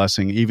huge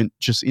blessing, even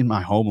just in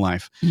my home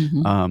life,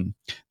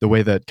 the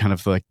way that kind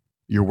of like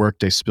your work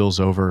day spills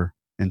over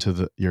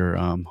into your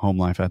home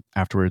life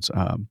afterwards.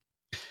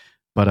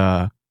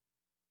 But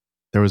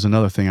there was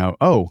another thing.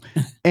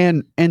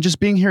 And just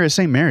being here at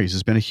St. Mary's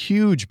has been a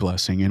huge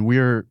blessing. And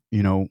we're,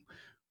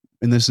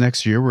 in this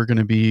next year, we're going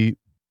to be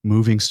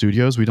moving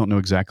studios. We don't know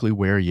exactly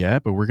where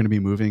yet, but we're going to be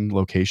moving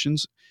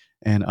locations.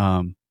 And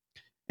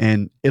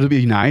it'll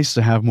be nice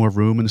to have more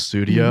room in the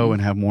studio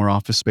and have more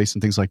office space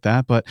and things like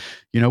that. But,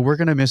 we're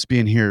going to miss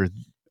being here.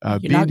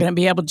 You're not going to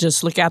be able to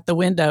just look out the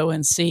window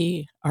and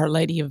see Our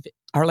Lady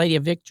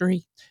of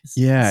Victory.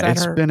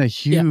 It's been a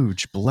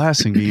huge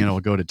blessing being able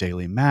to go to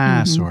daily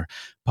mass or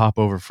pop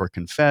over for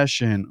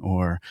confession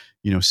or,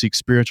 seek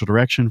spiritual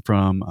direction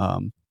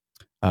from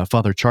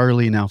Father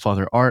Charlie, now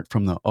Father Art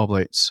from the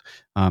Oblates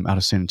out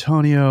of San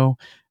Antonio.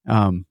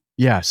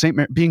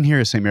 Being here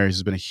at St. Mary's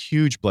has been a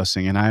huge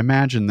blessing. And I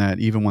imagine that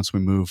even once we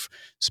move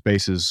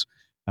spaces,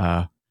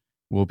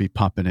 we'll be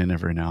popping in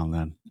every now and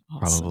then.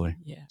 Awesome. Probably.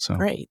 Yeah. So.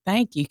 Great.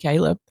 Thank you,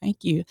 Caleb.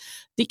 Thank you.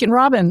 Deacon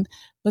Robin,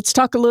 let's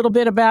talk a little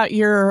bit about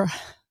your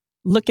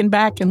looking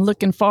back and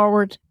looking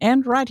forward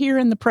and right here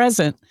in the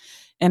present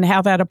and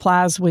how that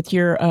applies with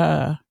your,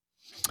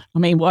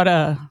 what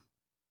a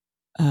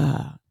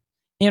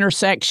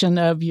intersection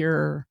of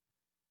your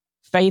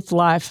faith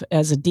life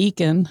as a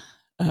deacon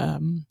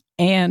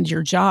and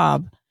your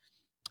job,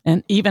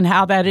 and even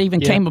how that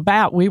came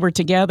about. We were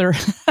together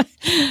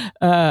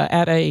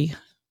at a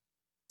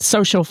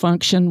social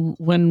function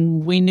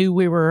when we knew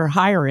we were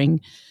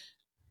hiring.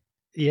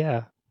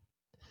 Yeah.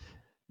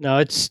 No,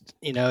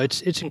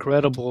 it's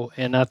incredible,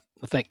 and I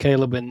think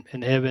Caleb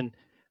and Evan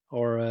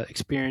are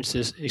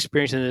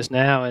experiencing this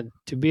now, and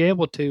to be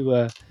able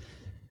to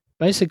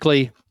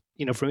basically,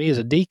 for me as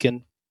a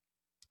deacon,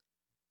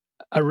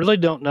 I really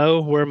don't know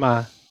where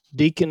my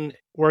deacon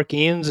work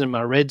ends and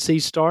my Red Sea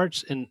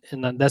starts, and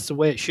that's the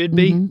way it should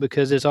be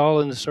because it's all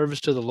in the service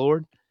to the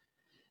Lord.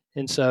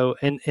 And so,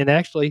 and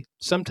actually,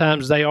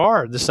 sometimes they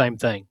are the same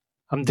thing.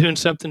 I'm doing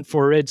something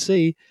for Red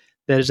Sea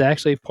that is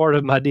actually part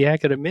of my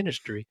diaconate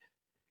ministry.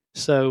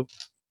 So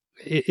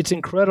it's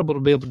incredible to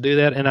be able to do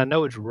that. And I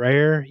know it's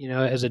rare,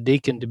 as a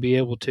deacon to be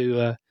able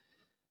to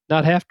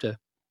not have to,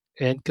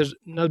 and because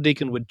no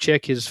deacon would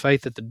check his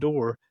faith at the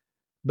door,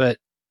 but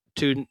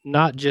to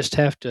not just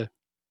have to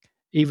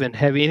even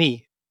have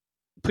any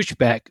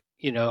pushback,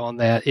 on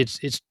that.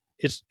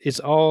 It's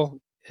all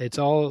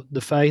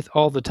the faith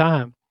all the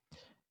time.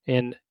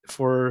 And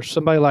for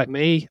somebody like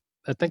me,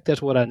 I think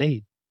that's what I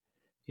need.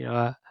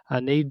 I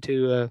need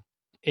to,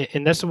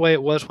 and that's the way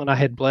it was when I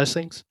had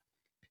blessings,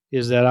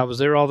 is that I was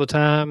there all the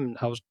time. And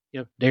I was,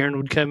 Darren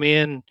would come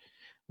in,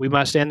 we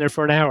might stand there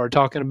for an hour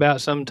talking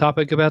about some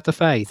topic about the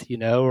faith,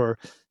 or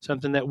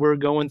something that we're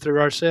going through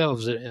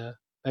ourselves,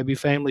 maybe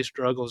family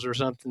struggles or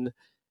something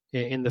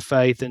in the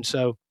faith. And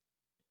so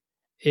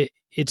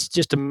it's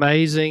just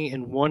amazing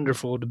and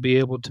wonderful to be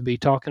able to be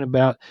talking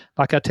about,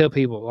 like I tell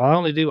people,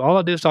 all I do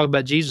is talk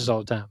about Jesus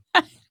all the time.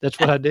 That's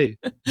what I do.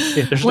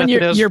 Yeah, there's when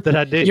nothing else that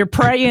I do. You're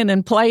praying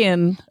and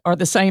playing are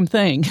the same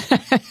thing.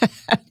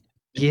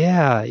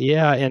 Yeah.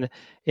 And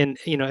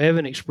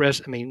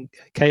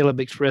Caleb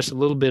expressed a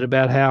little bit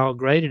about how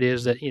great it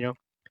is that,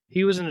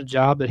 he was in a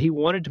job that he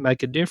wanted to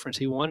make a difference.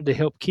 He wanted to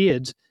help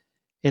kids,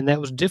 and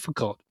that was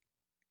difficult.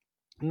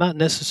 Not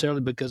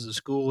necessarily because the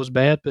school was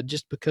bad, but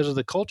just because of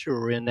the culture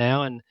we're in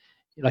now. And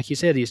like you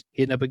said, he's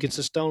hitting up against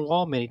a stone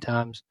wall many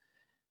times.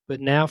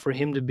 But now for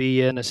him to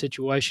be in a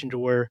situation to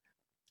where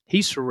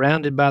he's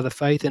surrounded by the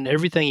faith in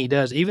everything he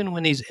does, even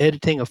when he's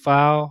editing a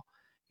file,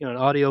 an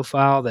audio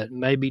file that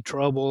may be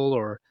trouble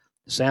or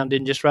the sound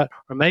didn't just right,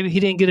 or maybe he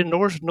didn't get a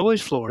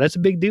noise floor. That's a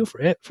big deal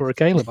for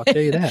Caleb. I'll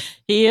tell you that.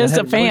 He is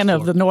a fan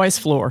of the noise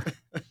floor.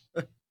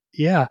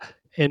 Yeah.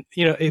 And,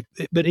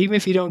 but even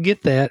if you don't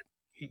get that,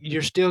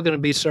 you're still going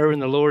to be serving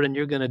the Lord, and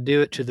you're going to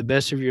do it to the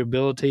best of your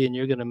ability, and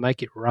you're going to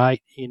make it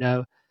right. It's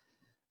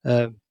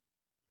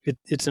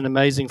an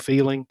amazing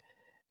feeling.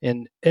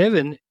 And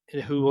Evan,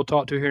 who we'll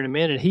talk to here in a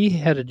minute, he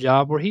had a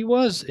job where he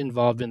was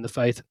involved in the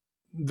faith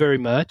very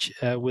much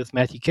with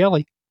Matthew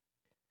Kelly.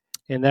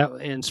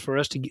 And for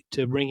us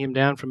to bring him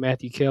down from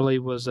Matthew Kelly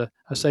was, I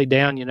say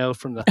down,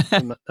 from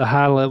the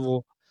high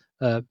level,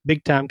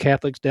 big time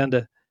Catholics down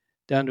to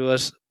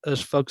us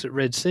folks at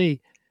Red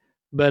Sea.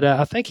 But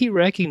I think he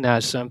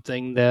recognized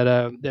something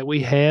that we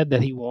had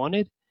that he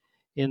wanted,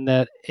 in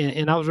that,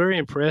 and I was very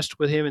impressed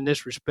with him in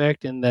this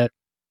respect, in that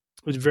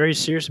he was very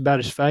serious about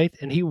his faith,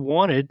 and he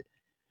wanted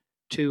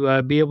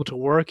to be able to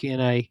work in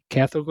a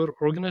Catholic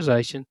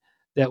organization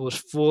that was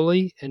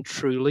fully and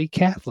truly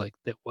Catholic,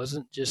 that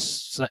wasn't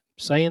just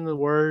saying the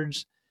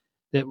words,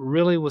 that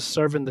really was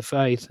serving the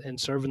faith and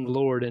serving the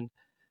Lord. And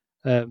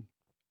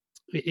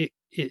it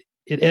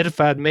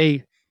edified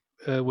me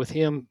with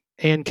him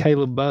and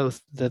Caleb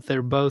both, that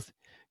they're both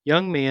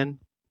young men,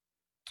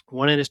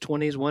 one in his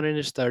 20s, one in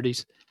his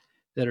 30s,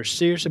 that are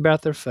serious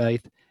about their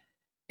faith.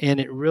 And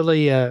it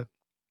really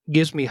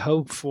gives me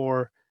hope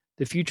for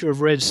the future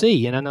of Red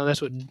Sea. And I know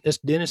that's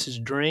Dennis's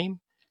dream.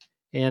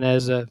 And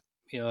as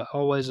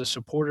always a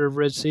supporter of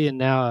Red Sea, and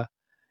now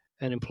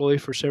an employee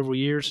for several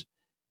years,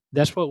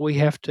 that's what we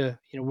have to,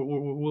 we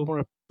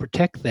want to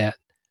protect that,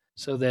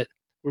 so that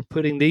we're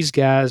putting these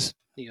guys,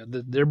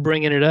 they're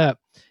bringing it up.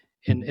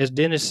 And as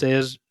Dennis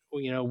says,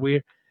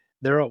 they're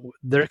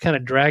kind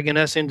of dragging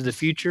us into the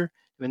future.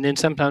 And then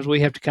sometimes we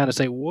have to kind of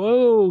say,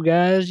 whoa,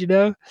 guys,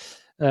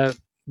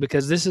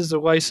 because this is the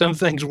way some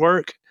things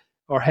work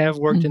or have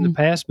worked in the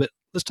past, but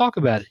let's talk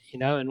about it,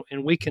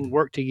 and we can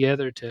work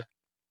together to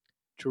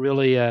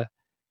really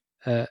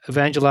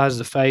evangelize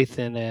the faith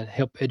and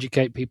help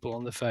educate people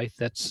on the faith.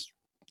 That's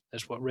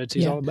what Red Sea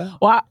is all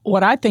about. Well,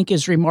 what I think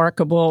is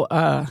remarkable,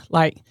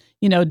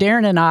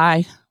 Darren and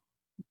I,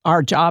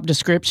 our job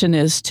description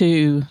is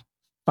to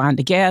find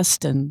a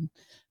guest and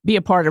be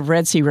a part of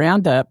Red Sea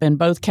Roundup. And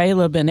both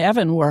Caleb and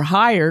Evan were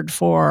hired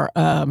for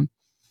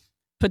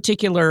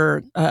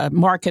particular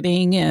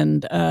marketing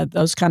and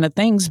those kind of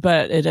things,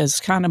 but it has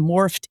kind of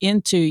morphed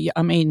into,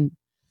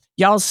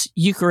 y'all's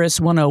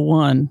Eucharist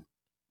 101,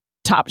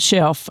 top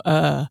shelf.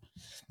 So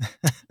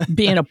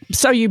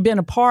you've been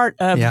a part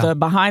of the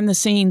behind the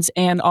scenes,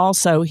 and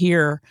also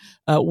here.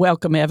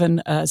 Welcome,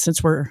 Evan.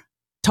 Since we're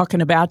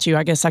talking about you,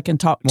 I guess I can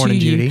talk Morning,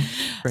 to you. Judy.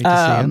 Great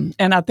to see you.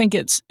 And I think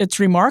it's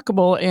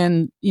remarkable,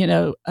 and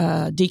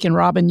Deacon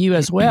Robin, you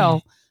as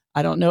well.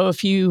 I don't know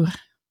if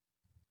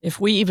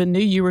we even knew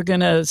you were going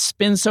to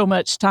spend so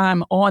much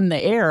time on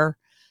the air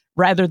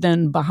rather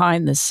than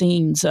behind the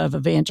scenes of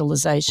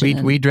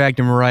evangelization. We dragged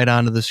him right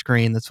onto the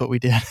screen. That's what we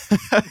did.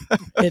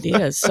 It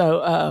is.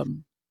 So,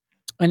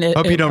 and I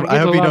hope you don't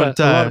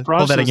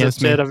pull that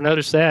against me. I've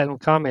noticed that in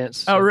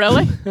comments. Oh,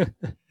 really?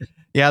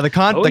 Yeah, the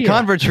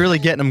convert's really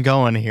getting them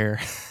going here.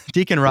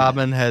 Deacon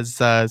Robin has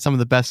some of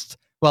the best,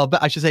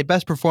 I should say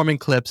best performing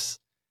clips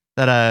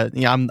that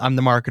I'm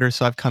the marketer,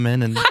 so I've come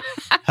in and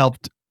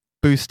helped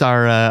boost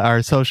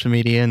our social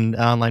media and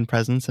online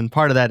presence, and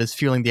part of that is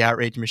fueling the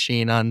outrage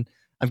machine on.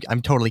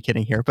 I'm totally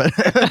kidding here, but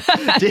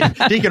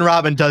Deacon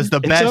Robin does the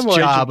best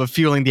job of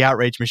fueling the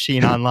outrage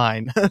machine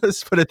online.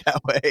 Let's put it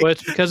that way. Well,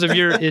 it's because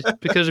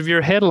of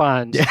your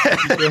headlines. Yeah.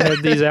 You'll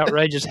have these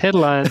outrageous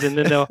headlines, and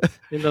then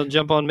they'll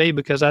jump on me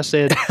because I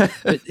said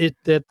that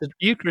the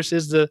Eucharist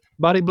is the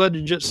body, blood,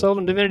 soul,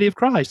 and divinity of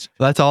Christ.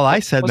 That's all I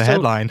said in the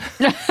headline.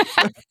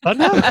 I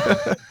know.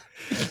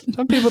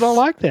 Some people don't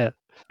like that.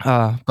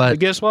 But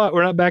guess what?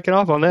 We're not backing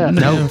off on that.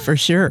 No, for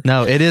sure.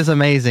 No, it is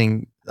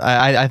amazing.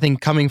 I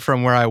think coming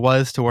from where I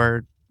was to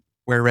where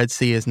Red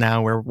Sea is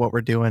now, where what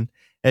we're doing,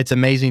 it's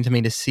amazing to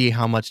me to see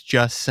how much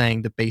just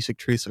saying the basic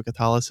truths of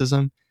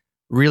Catholicism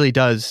really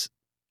does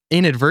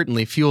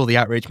inadvertently fuel the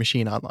outrage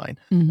machine online.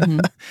 Mm-hmm.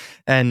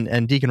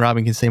 and Deacon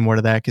Robin can say more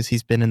to that because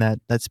he's been in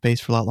that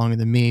space for a lot longer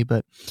than me.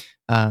 But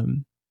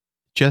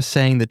just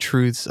saying the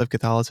truths of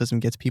Catholicism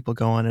gets people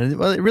going, and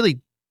it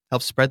really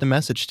helps spread the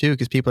message too,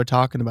 because people are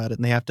talking about it,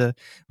 and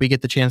we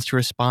get the chance to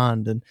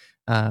respond, and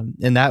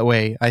in that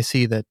way, I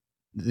see that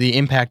the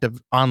impact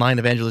of online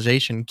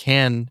evangelization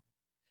can,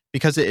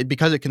 because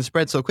it can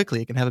spread so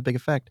quickly, it can have a big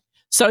effect.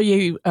 So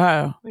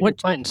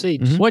planting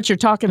seeds. Mm-hmm. What you're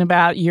talking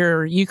about,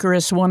 your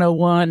Eucharist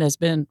 101 has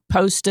been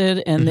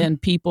posted, and then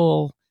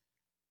people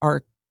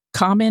are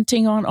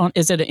commenting on.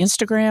 Is it an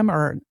Instagram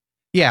or?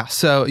 Yeah,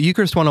 so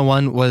Eucharist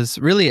 101 was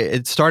really,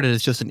 it started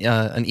as just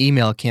an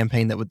email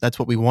campaign that's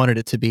what we wanted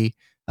it to be.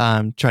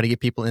 Try to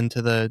get people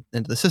into the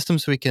system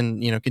so we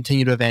can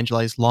continue to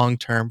evangelize long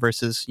term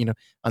versus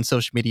on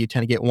social media you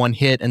tend to get one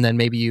hit and then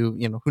maybe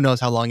who knows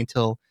how long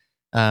until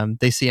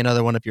they see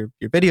another one of your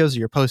videos or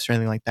your posts or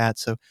anything like that.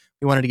 So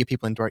we wanted to get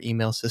people into our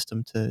email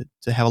system to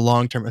have a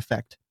long term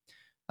effect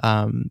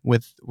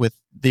with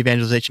the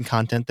evangelization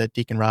content that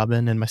Deacon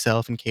Robin and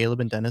myself and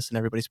Caleb and Dennis and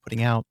everybody's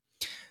putting out,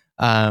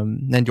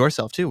 and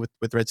yourself too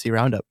with Red Sea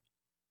Roundup.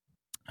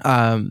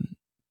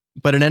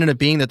 But it ended up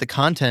being that the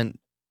content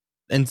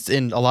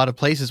in a lot of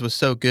places was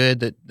so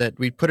good that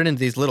we put it into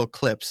these little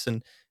clips.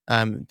 And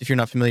if you're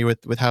not familiar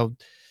with how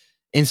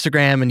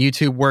Instagram and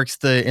YouTube works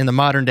in the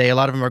modern day, a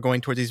lot of them are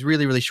going towards these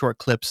really, really short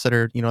clips that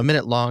are a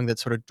minute long that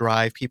sort of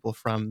drive people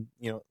from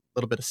a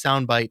little bit of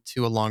soundbite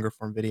to a longer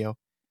form video.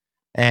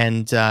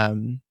 And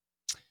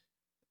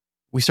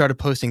we started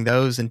posting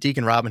those, and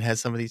Deacon Robin has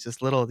some of these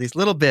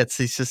little bits.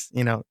 He's just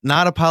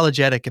not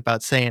apologetic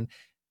about saying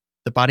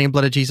the body and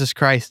blood of Jesus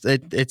Christ.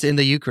 It's in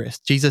the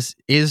Eucharist. Jesus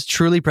is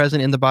truly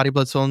present in the body,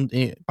 blood, soul, and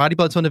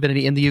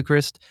divinity in the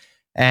Eucharist.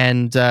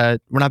 And we're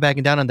not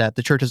backing down on that.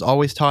 The church has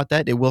always taught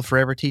that. It will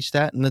forever teach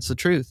that. And that's the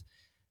truth.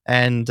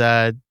 And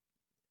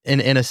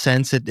in a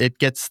sense, it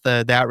gets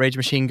the outrage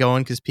machine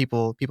going because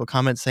people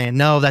comment saying,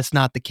 no, that's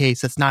not the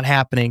case. That's not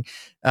happening.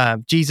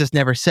 Jesus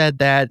never said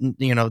that. And,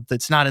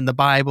 that's not in the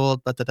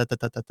Bible.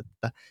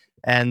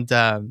 And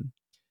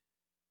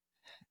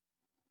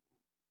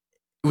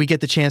we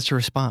get the chance to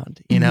respond,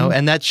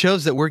 and that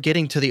shows that we're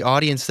getting to the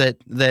audience that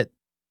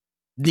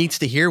needs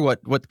to hear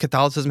what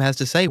Catholicism has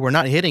to say. We're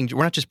not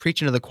just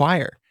preaching to the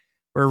choir.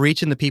 We're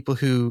reaching the people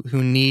who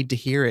need to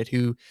hear it,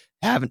 who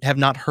have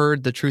not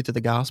heard the truth of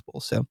the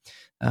gospel. So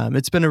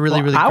it's been a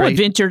really great. I would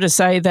venture to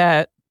say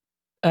that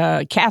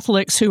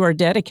Catholics who are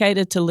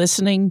dedicated to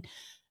listening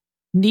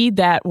need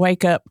that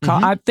wake up call.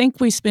 Mm-hmm. I think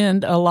we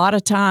spend a lot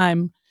of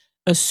time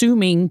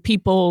assuming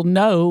people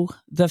know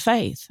the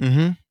faith.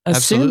 Mm-hmm.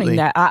 Assuming Absolutely.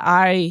 that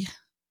I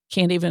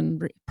can't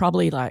even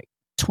probably like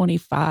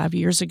 25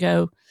 years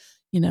ago,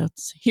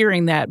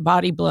 hearing that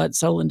body, blood,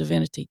 soul, and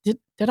divinity. Did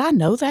I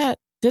know that?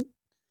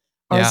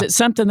 Is it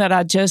something that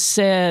I just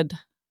said?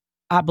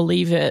 I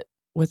believe it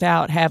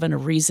without having a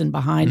reason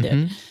behind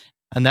it.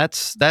 And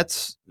that's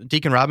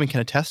Deacon Robin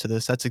can attest to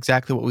this. That's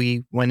exactly what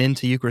we went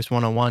into Eucharist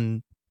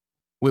 101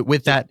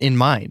 with that in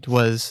mind.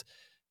 Was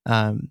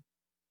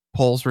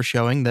polls were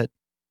showing that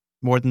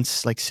more than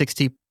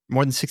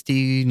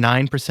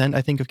 69%,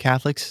 I think, of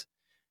Catholics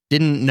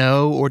didn't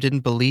know or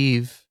didn't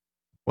believe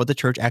what the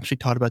church actually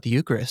taught about the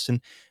Eucharist. And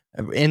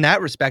in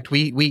that respect,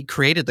 we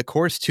created the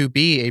course to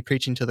be a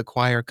preaching to the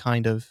choir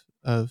kind of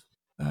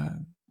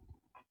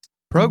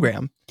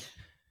program.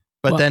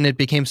 But then it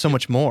became so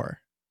much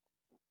more.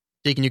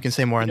 Deacon, you can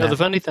say more on that. The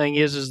funny thing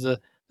is the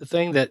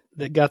thing that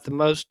got the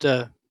most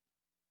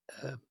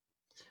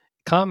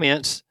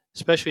comments,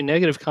 especially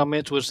negative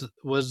comments, was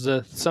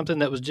something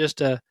that was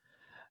just a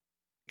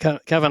kind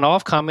of an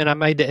off comment I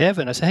made to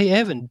Evan. I said, "Hey,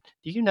 Evan,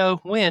 do you know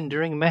when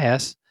during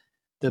Mass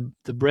the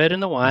bread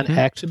and the wine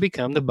actually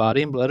become the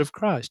body and blood of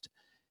Christ?"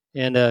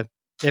 And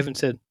Evan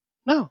said,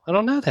 "No, I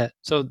don't know that."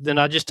 So then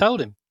I just told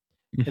him,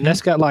 and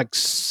that's got like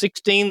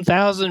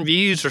 16,000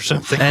 views or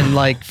something, and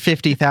like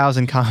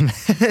 50,000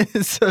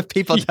 comments of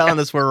people telling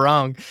us we're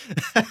wrong.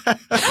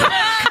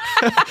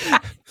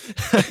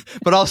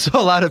 But also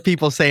a lot of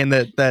people saying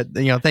that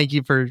thank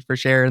you for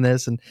sharing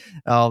this and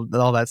all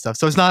that stuff.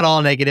 So it's not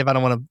all negative. I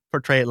don't want to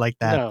portray it like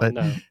that.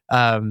 No.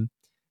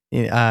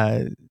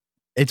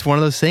 It's one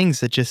of those things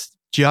that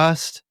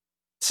just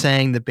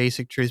saying the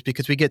basic truths,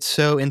 because we get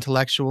so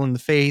intellectual in the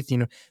faith.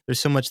 There's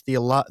so much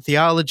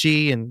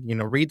theology,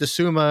 and read the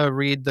Summa,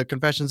 read the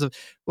Confessions of.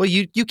 Well,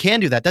 you can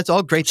do that. That's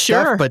all great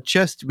stuff, but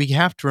we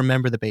have to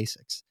remember the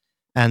basics,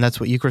 and that's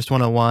what Eucharist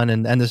 101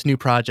 and this new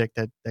project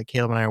that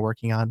Caleb and I are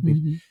working on.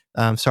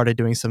 We've started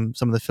doing some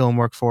of the film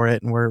work for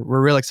it, and we're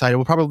real excited.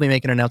 We'll probably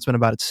make an announcement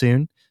about it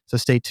soon, so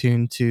stay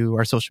tuned to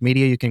our social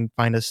media. You can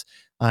find us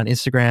on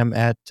Instagram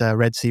at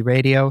Red Sea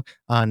Radio,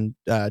 on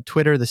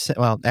Twitter,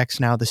 X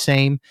now, the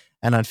same,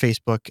 and on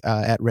Facebook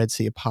at Red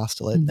Sea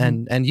Apostolate,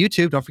 and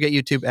YouTube. Don't forget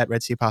YouTube at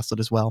Red Sea Apostolate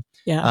as well.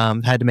 Yeah,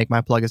 had to make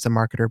my plug as a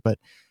marketer, but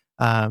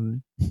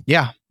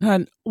yeah.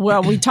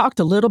 Well, we talked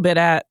a little bit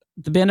at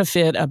the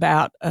benefit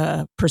about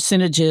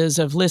percentages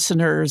of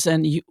listeners,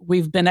 and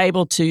we've been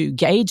able to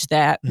gauge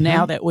that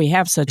now that we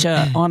have such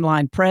an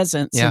online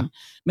presence. Yeah. And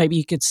maybe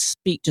you could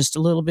speak just a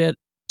little bit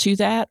to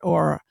that,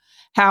 or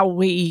how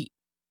we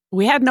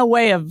had no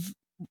way of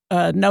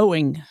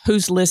knowing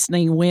who's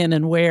listening, when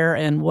and where,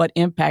 and what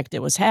impact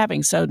it was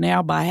having. So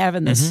now, by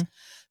having this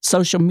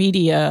social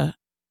media,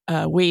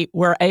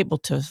 we're able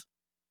to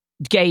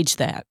gauge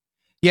that.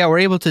 Yeah, we're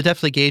able to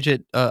definitely gauge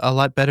it a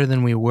lot better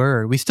than we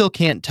were. We still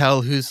can't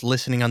tell who's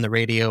listening on the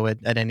radio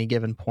at any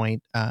given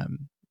point,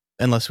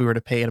 unless we were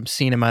to pay an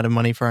obscene amount of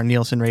money for our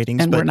Nielsen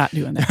ratings. And we're not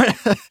doing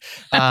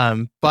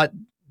that. But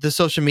the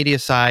social media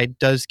side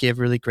does give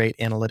really great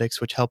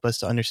analytics, which help us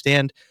to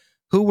understand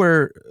who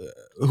we're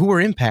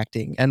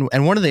impacting.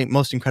 And one of the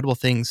most incredible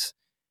things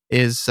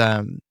is,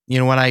 when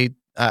I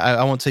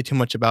won't say too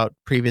much about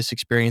previous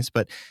experience,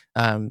 but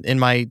in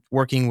my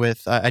working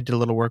with, I did a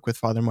little work with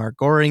Father Mark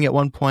Goring at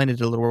one point. I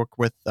did a little work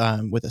with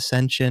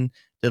Ascension.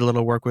 I did a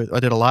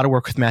lot of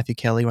work with Matthew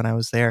Kelly when I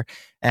was there.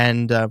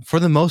 And for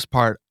the most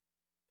part,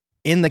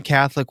 in the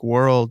Catholic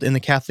world, in the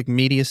Catholic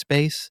media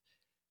space,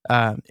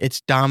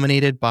 it's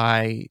dominated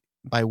by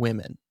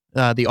women.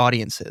 The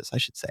audiences, I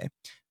should say.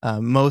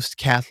 Most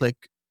Catholic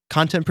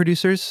content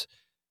producers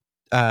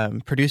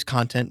produce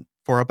content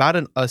for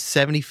about a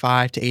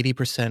 75 to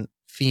 80%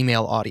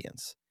 female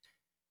audience.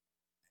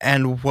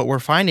 And what we're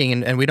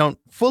finding, and we don't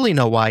fully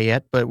know why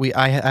yet, but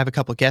I have a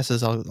couple of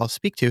guesses I'll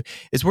speak to,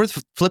 is we're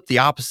flipped the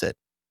opposite.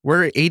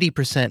 We're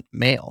 80%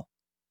 male,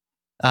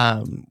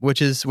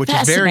 which is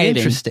very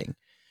interesting.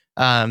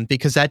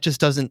 Because that just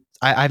doesn't,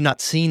 I've not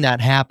seen that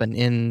happen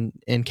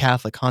in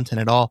Catholic content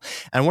at all.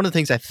 And one of the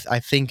things I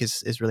think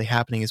is really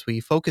happening is we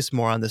focus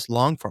more on this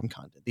long form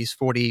content, these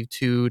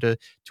 42 to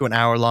an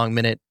hour long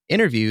minute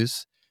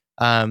interviews,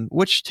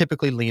 which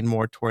typically lean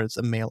more towards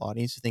a male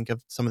audience. You think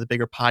of some of the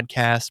bigger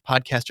podcasts.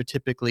 Podcasts are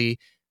typically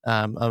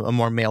a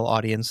more male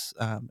audience,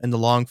 in the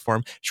long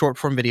form. Short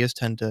form videos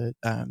tend to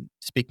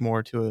speak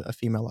more to a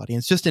female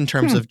audience, just in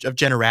terms of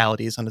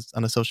generalities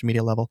on a social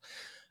media level.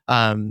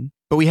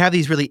 But we have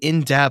these really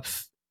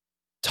in-depth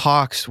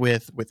talks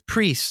with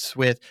priests,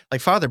 with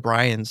like Father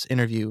Brian's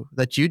interview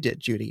that you did,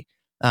 Judy,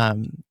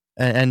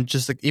 and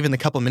just even the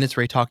couple of minutes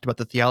where he talked about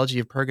the theology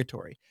of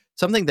purgatory,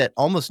 something that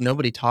almost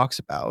nobody talks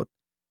about,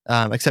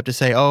 except to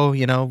say,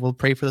 we'll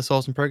pray for the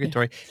souls in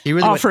purgatory. He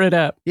really offer it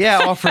up.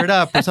 Yeah, offer it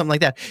up or something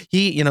like that.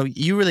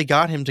 You really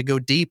got him to go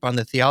deep on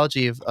the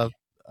theology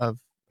of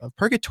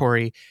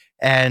purgatory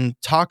and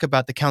talk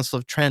about the Council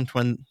of Trent,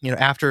 when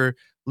after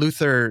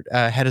Luther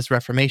had his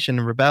Reformation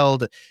and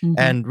rebelled,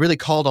 and really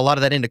called a lot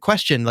of that into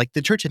question. Like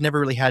the church had never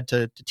really had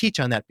to teach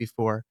on that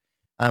before,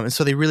 and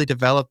so they really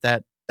developed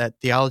that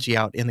theology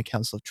out in the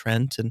Council of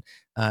Trent. And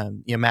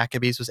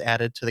Maccabees was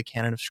added to the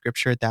canon of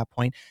Scripture at that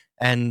point.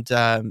 And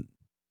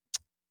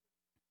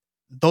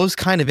those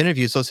kind of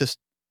interviews, that's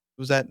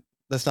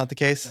not the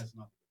case. That's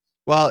not.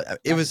 Well,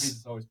 it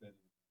was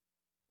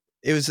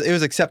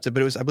accepted,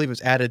 but I believe it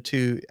was added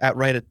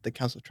right at the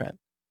Council of Trent.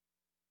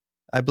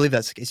 I believe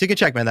that's the case. You can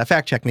check me on that.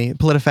 Fact check me.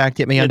 PolitiFact,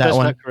 get me on that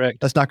one. That's not correct.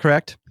 That's not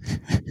correct?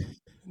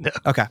 No.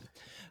 Okay.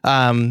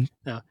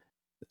 No.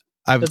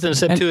 That's in the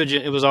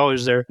Septuagint. It was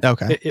always there.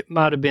 Okay. It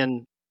might have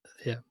been,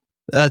 yeah.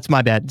 That's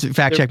my bad.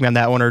 Fact check me on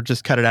that one, or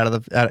just cut it out of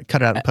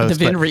the post.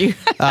 The venue.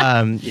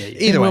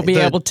 Either way, we'll be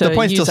able to the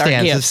point use still our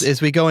stands gifts.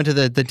 as we go into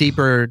the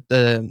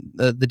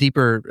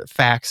deeper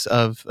facts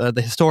of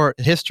the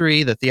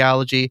history, the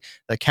theology,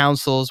 the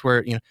councils,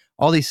 where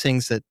all these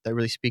things that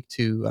really speak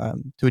to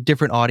a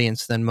different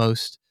audience than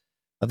most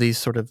of these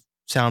sort of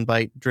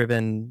soundbite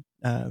driven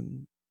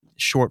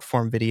short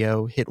form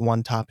video, hit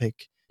one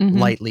topic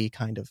lightly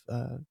kind of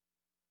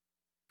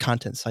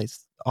content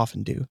sites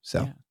often do.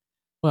 So. Yeah.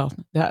 Well,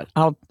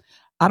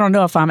 I don't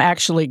know if I'm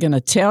actually going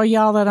to tell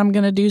y'all that I'm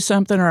going to do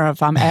something, or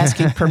if I'm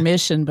asking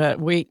permission, but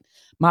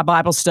my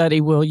Bible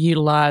study will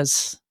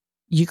utilize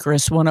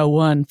Eucharist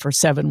 101 for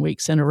 7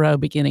 weeks in a row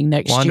beginning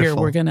next year.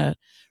 We're going to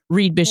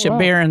read Bishop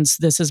Barron's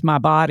This Is My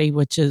Body,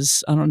 which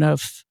is, I don't know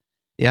if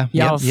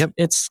y'all,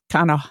 it's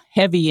kind of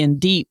heavy and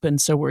deep,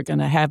 and so we're going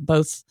to have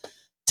both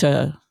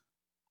to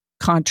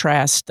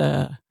contrast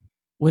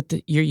with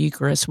your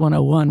Eucharist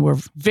 101. We're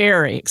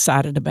very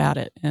excited about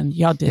it, and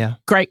y'all did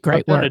great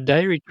I've done work. a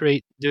day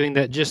retreat doing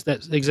that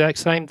exact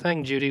same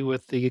thing, Judy,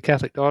 with the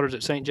Catholic Daughters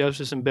at St.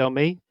 Joseph's in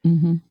Belmead.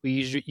 Mm-hmm. We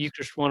used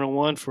Eucharist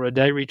 101 for a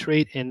day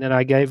retreat, and then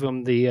I gave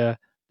them the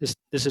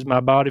this is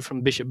my body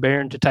from Bishop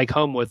Barron to take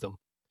home with them,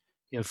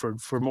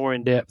 for more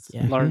in depth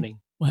learning.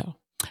 Well,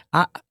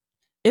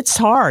 it's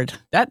hard.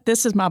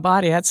 This is my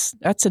body.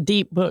 That's a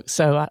deep book.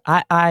 So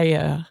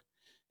I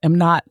am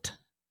not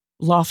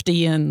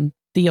lofty and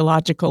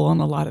theological on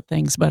a lot of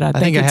things, but I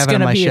think I it's have it on going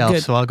to my be shelf, a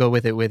good. so I'll go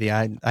with it with you.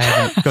 I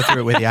haven't go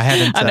through it with you. I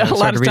haven't. I know a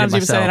lot of times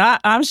you're saying myself.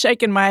 I'm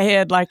shaking my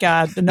head like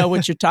I know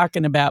what you're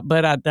talking about,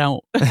 but I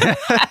don't.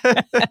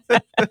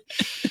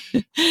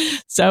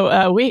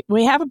 So we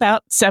have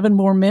about 7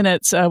 more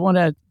minutes. I want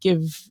to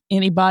give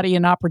anybody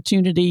an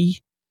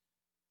opportunity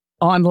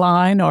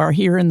online or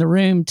here in the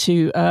room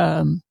to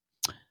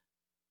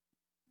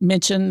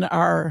mention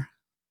our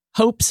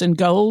hopes and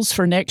goals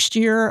for next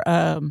year.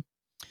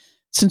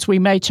 Since we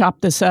may chop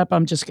this up,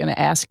 I'm just going to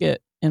ask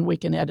it, and we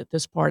can edit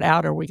this part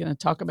out. Are we going to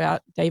talk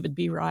about David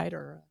B. Wright,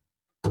 or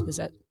is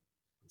that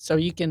so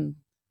you can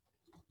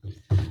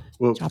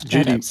chop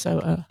Judy, that up?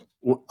 So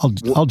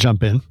I'll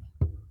jump in.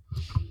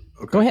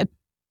 Okay. Go ahead.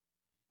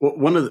 Well,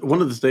 one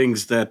of the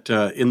things that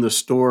in the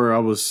store, I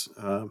was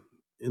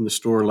in the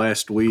store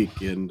last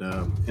week, and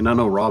I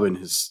know Robin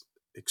has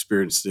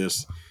experienced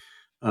this.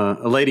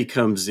 A lady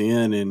comes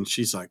in and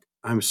she's like,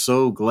 "I'm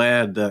so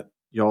glad that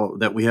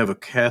we have a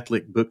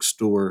Catholic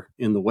bookstore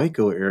in the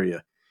Waco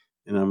area."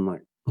 And I'm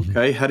like,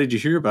 "Okay, how did you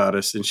hear about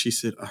us?" And she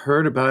said, "I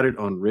heard about it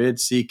on Red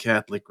Sea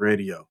Catholic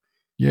Radio."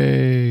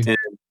 Yay! And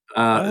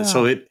Wow.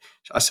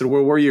 I said,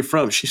 "Well, where are you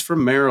from?" She's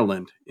from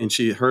Maryland, and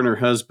her and her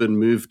husband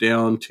moved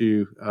down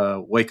to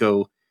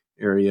Waco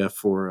area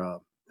for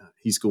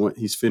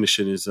he's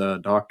finishing his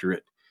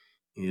doctorate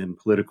in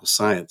political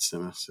science.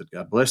 And I said,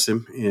 "God bless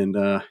him." And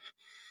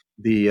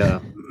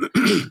the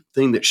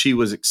thing that she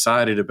was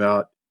excited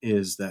about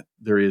is that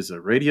there is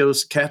a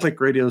Catholic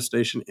radio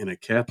station and a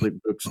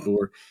Catholic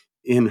bookstore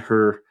in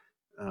her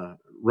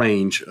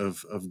range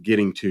of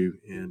getting to,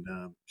 and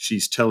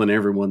she's telling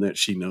everyone that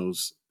she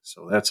knows.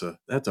 So that's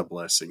a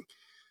blessing,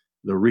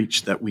 the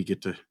reach that we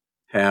get to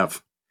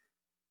have.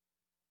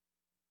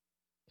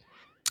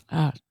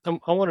 I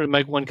wanted to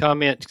make one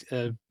comment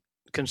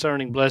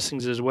concerning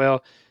blessings as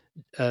well.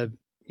 As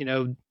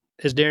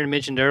Darren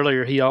mentioned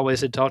earlier, he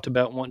always had talked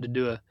about wanting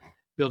to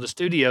build a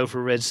studio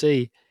for Red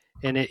Sea,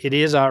 and it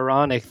is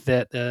ironic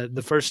that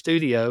the first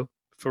studio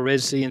for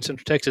Red Sea in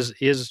Central Texas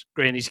is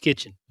Granny's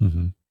Kitchen,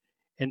 and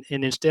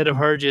instead of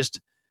her just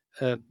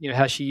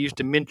how she used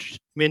to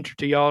mentor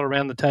to y'all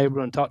around the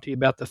table and talk to you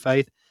about the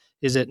faith,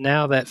 is that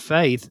now that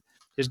faith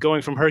is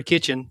going from her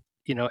kitchen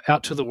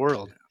out to the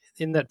world.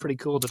 Isn't that pretty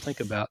cool to think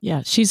about?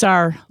 Yeah, she's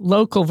our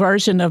local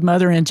version of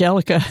Mother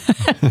Angelica.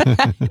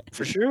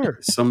 For sure.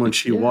 Someone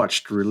she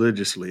watched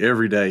religiously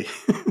every day.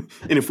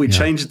 And if we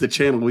changed the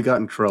channel, we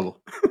got in trouble.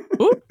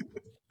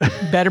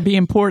 Better be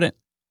important.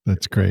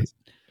 That's great.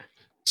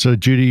 So,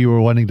 Judy, you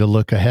were wanting to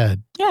look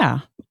ahead.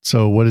 Yeah.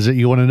 So what is it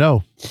you want to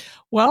know?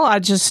 Well, I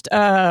just,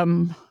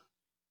 there's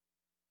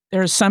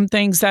some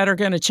things that are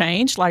going to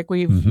change. Like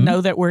we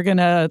know that we're going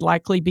to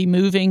likely be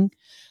moving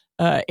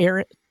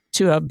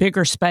to a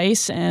bigger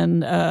space.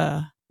 And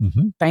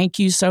thank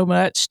you so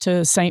much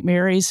to St.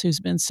 Mary's,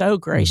 who's been so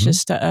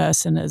gracious to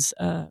us and has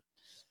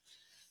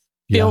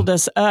filled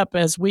us up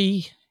as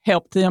we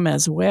help them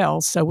as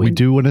well. So we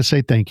do want to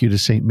say thank you to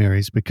St.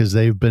 Mary's because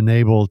they've been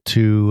able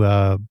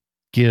to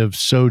give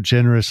so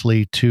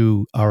generously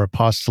to our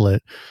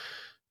apostolate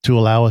to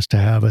allow us to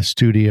have a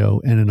studio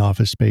and an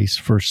office space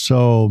for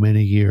so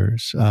many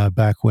years,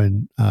 back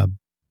when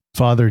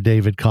Father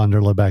David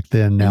Conderla, back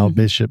then, now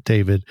Bishop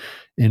David,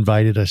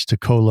 invited us to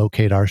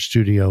co-locate our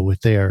studio with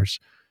theirs.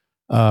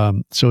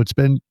 So it's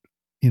been,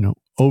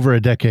 over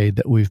a decade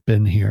that we've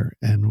been here,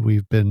 and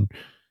we've been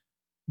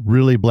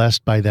really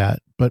blessed by that.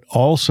 But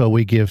also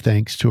we give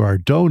thanks to our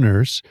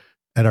donors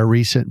at our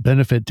recent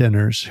benefit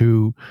dinners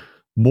who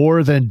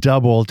more than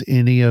doubled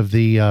any of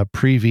the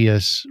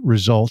previous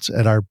results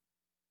at our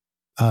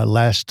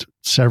last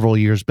several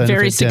years benefit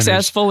very dinners.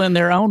 Successful in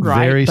their own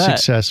right. Very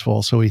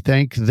successful. So we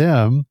thank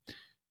them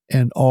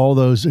and all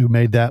those who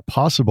made that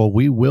possible.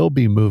 We will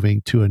be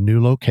moving to a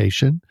new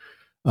location.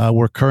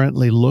 We're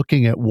currently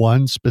looking at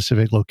one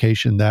specific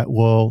location that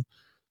will,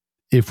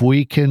 if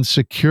we can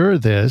secure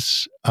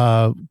this,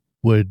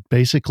 would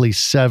basically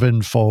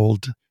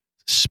sevenfold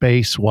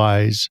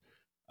space-wise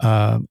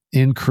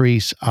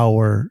increase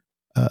our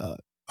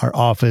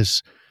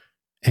office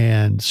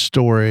and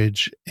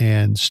storage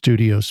and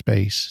studio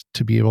space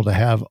to be able to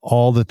have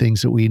all the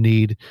things that we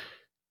need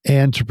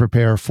and to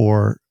prepare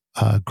for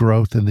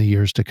growth in the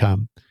years to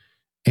come.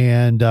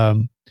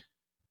 And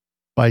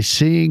by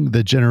seeing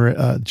the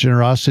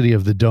generosity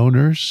of the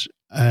donors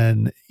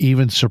and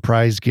even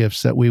surprise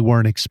gifts that we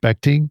weren't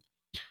expecting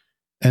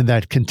and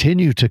that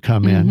continue to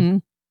come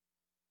in,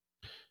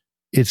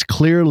 it's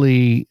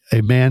clearly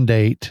a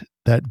mandate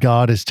that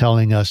God is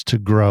telling us to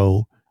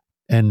grow,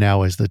 and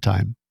now is the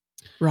time.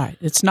 Right.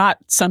 It's not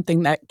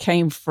something that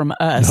came from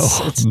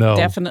us. It's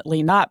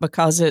definitely not,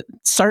 because it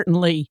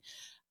certainly,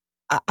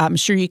 I'm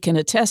sure you can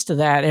attest to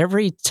that.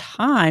 Every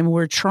time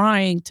we're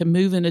trying to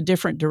move in a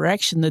different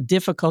direction, the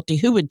difficulty,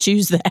 who would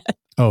choose that?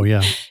 Oh,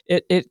 yeah.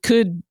 It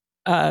could,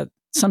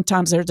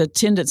 sometimes there's a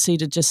tendency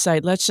to just say,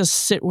 let's just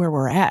sit where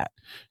we're at.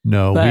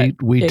 No,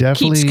 but we it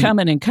definitely keeps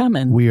coming and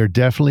coming. We are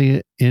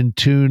definitely in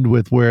tune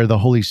with where the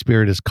Holy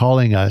Spirit is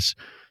calling us.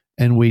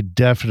 And we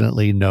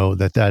definitely know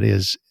that that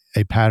is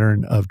a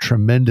pattern of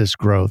tremendous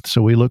growth.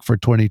 So we look for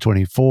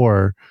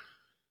 2024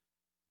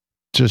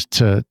 just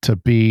to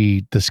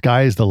be, the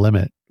sky is the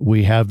limit.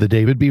 We have the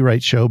David B.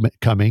 Wright Show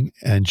coming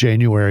in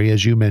January,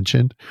 as you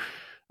mentioned.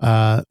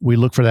 We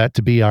look for that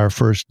to be our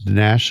first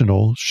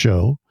national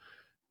show.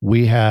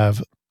 We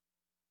have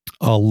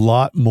a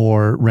lot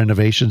more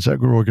renovations that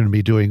we're going to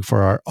be doing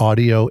for our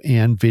audio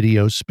and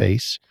video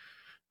space.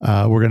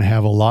 We're going to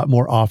have a lot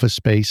more office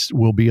space.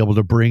 We'll be able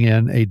to bring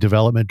in a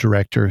development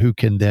director who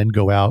can then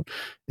go out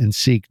and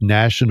seek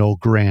national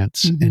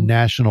grants and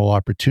national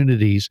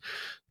opportunities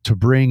to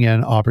bring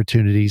in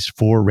opportunities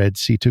for Red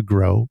Sea to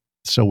grow.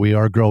 So we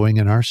are growing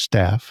in our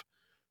staff.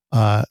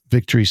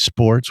 Victory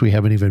Sports, we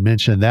haven't even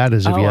mentioned that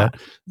as of yet.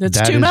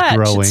 That's too much.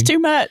 Growing. It's too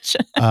much.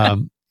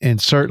 And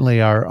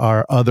certainly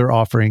our other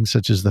offerings,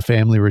 such as the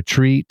family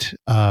retreat,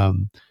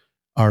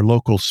 our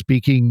local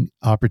speaking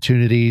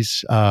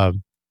opportunities.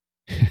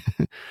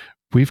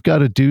 We've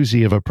got a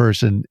doozy of a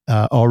person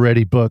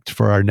already booked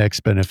for our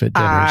next benefit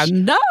dinners.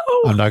 No,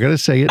 I'm not going to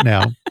say it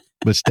now,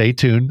 but stay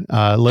tuned.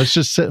 Let's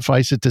just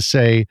suffice it to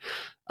say,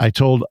 I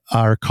told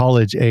our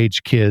college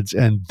age kids,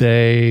 and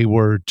they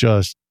were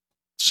just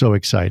so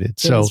excited.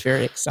 It was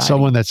very exciting.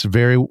 Someone that's a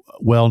very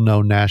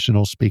well-known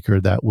national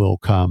speaker that will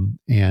come,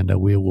 and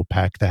we will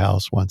pack the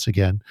house once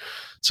again.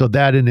 So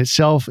that in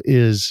itself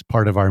is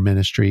part of our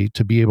ministry,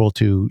 to be able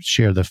to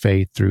share the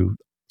faith through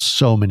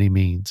so many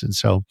means. And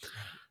so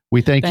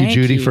we thank you,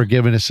 Judy, for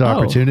giving us the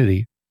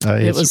opportunity.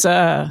 It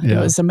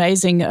was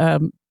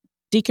amazing.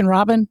 Deacon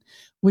Robin,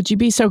 would you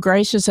be so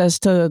gracious as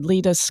to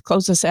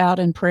close us out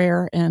in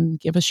prayer and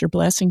give us your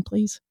blessing,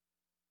 please?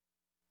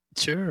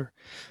 Sure.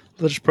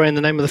 Let us pray in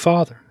the name of the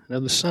Father, and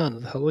of the Son, and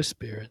of the Holy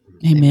Spirit.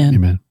 Amen.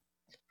 Amen.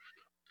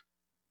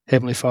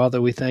 Heavenly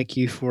Father, we thank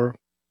you for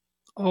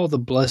all the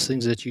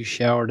blessings that you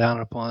shower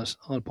down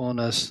upon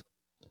us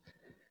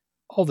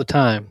all the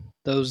time,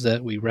 those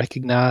that we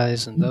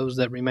recognize and those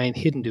that remain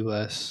hidden to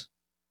us.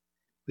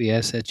 We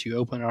ask that you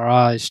open our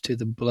eyes to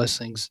the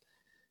blessings,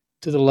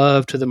 to the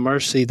love, to the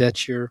mercy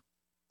that your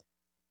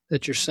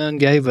Son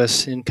gave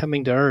us in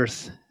coming to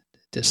earth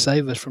to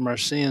save us from our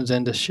sins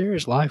and to share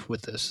his life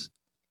with us.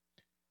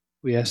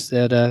 We ask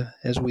that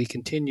as we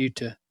continue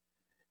to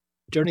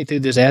journey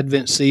through this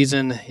Advent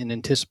season in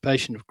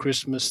anticipation of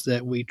Christmas,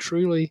 that we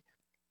truly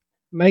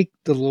make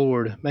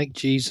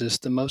Jesus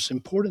the most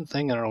important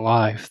thing in our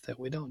life, that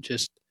we don't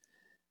just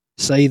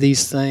say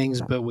these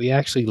things, but we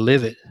actually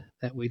live it,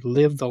 that we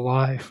live the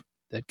life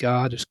that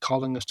God is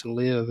calling us to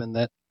live, and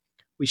that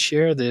we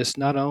share this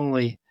not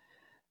only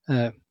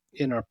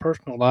in our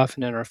personal life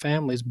and in our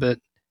families, but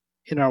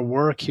in our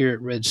work here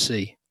at Red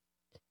Sea.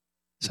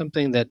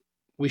 Something that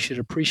we should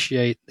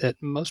appreciate, that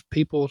most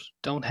people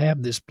don't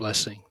have this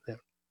blessing,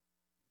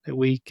 that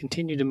we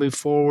continue to move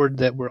forward,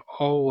 that we're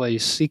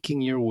always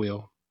seeking your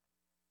will,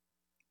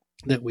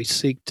 that we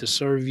seek to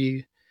serve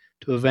you,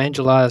 to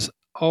evangelize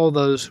all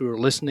those who are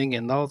listening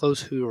and all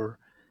those who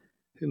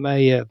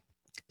may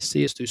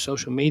see us through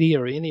social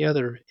media or any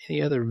other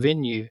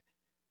venue,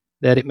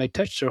 that it may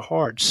touch their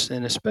hearts,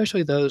 and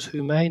especially those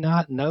who may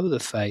not know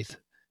the faith,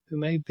 who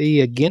may be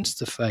against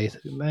the faith,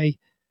 who may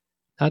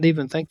not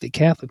even think that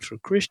Catholics are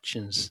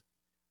Christians,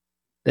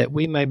 that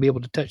we may be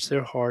able to touch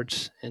their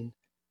hearts and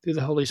through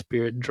the Holy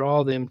Spirit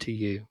draw them to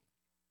you.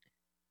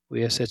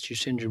 We ask that you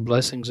send your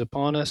blessings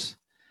upon us,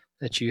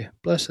 that you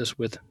bless us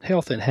with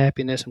health and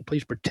happiness, and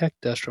please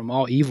protect us from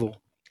all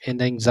evil and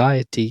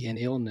anxiety and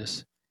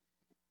illness.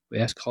 We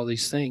ask all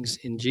these things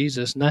in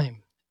Jesus'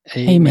 name.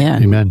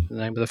 Amen. Amen. In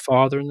the name of the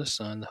Father, and the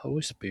Son, and the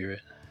Holy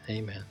Spirit.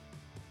 Amen.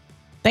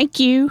 Thank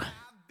you.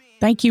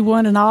 Thank you,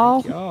 one and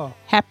all. Thank y'all.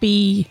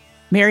 Happy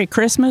Merry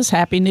Christmas,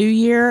 Happy New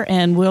Year,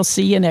 and we'll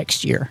see you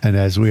next year. And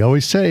as we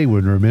always say,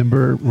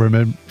 remember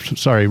when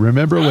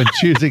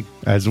choosing,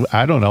 as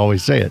I don't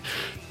always say it,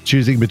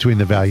 choosing between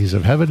the values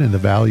of heaven and the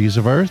values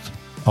of earth,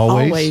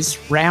 always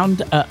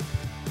round up.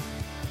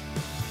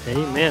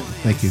 Amen.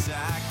 Thank you.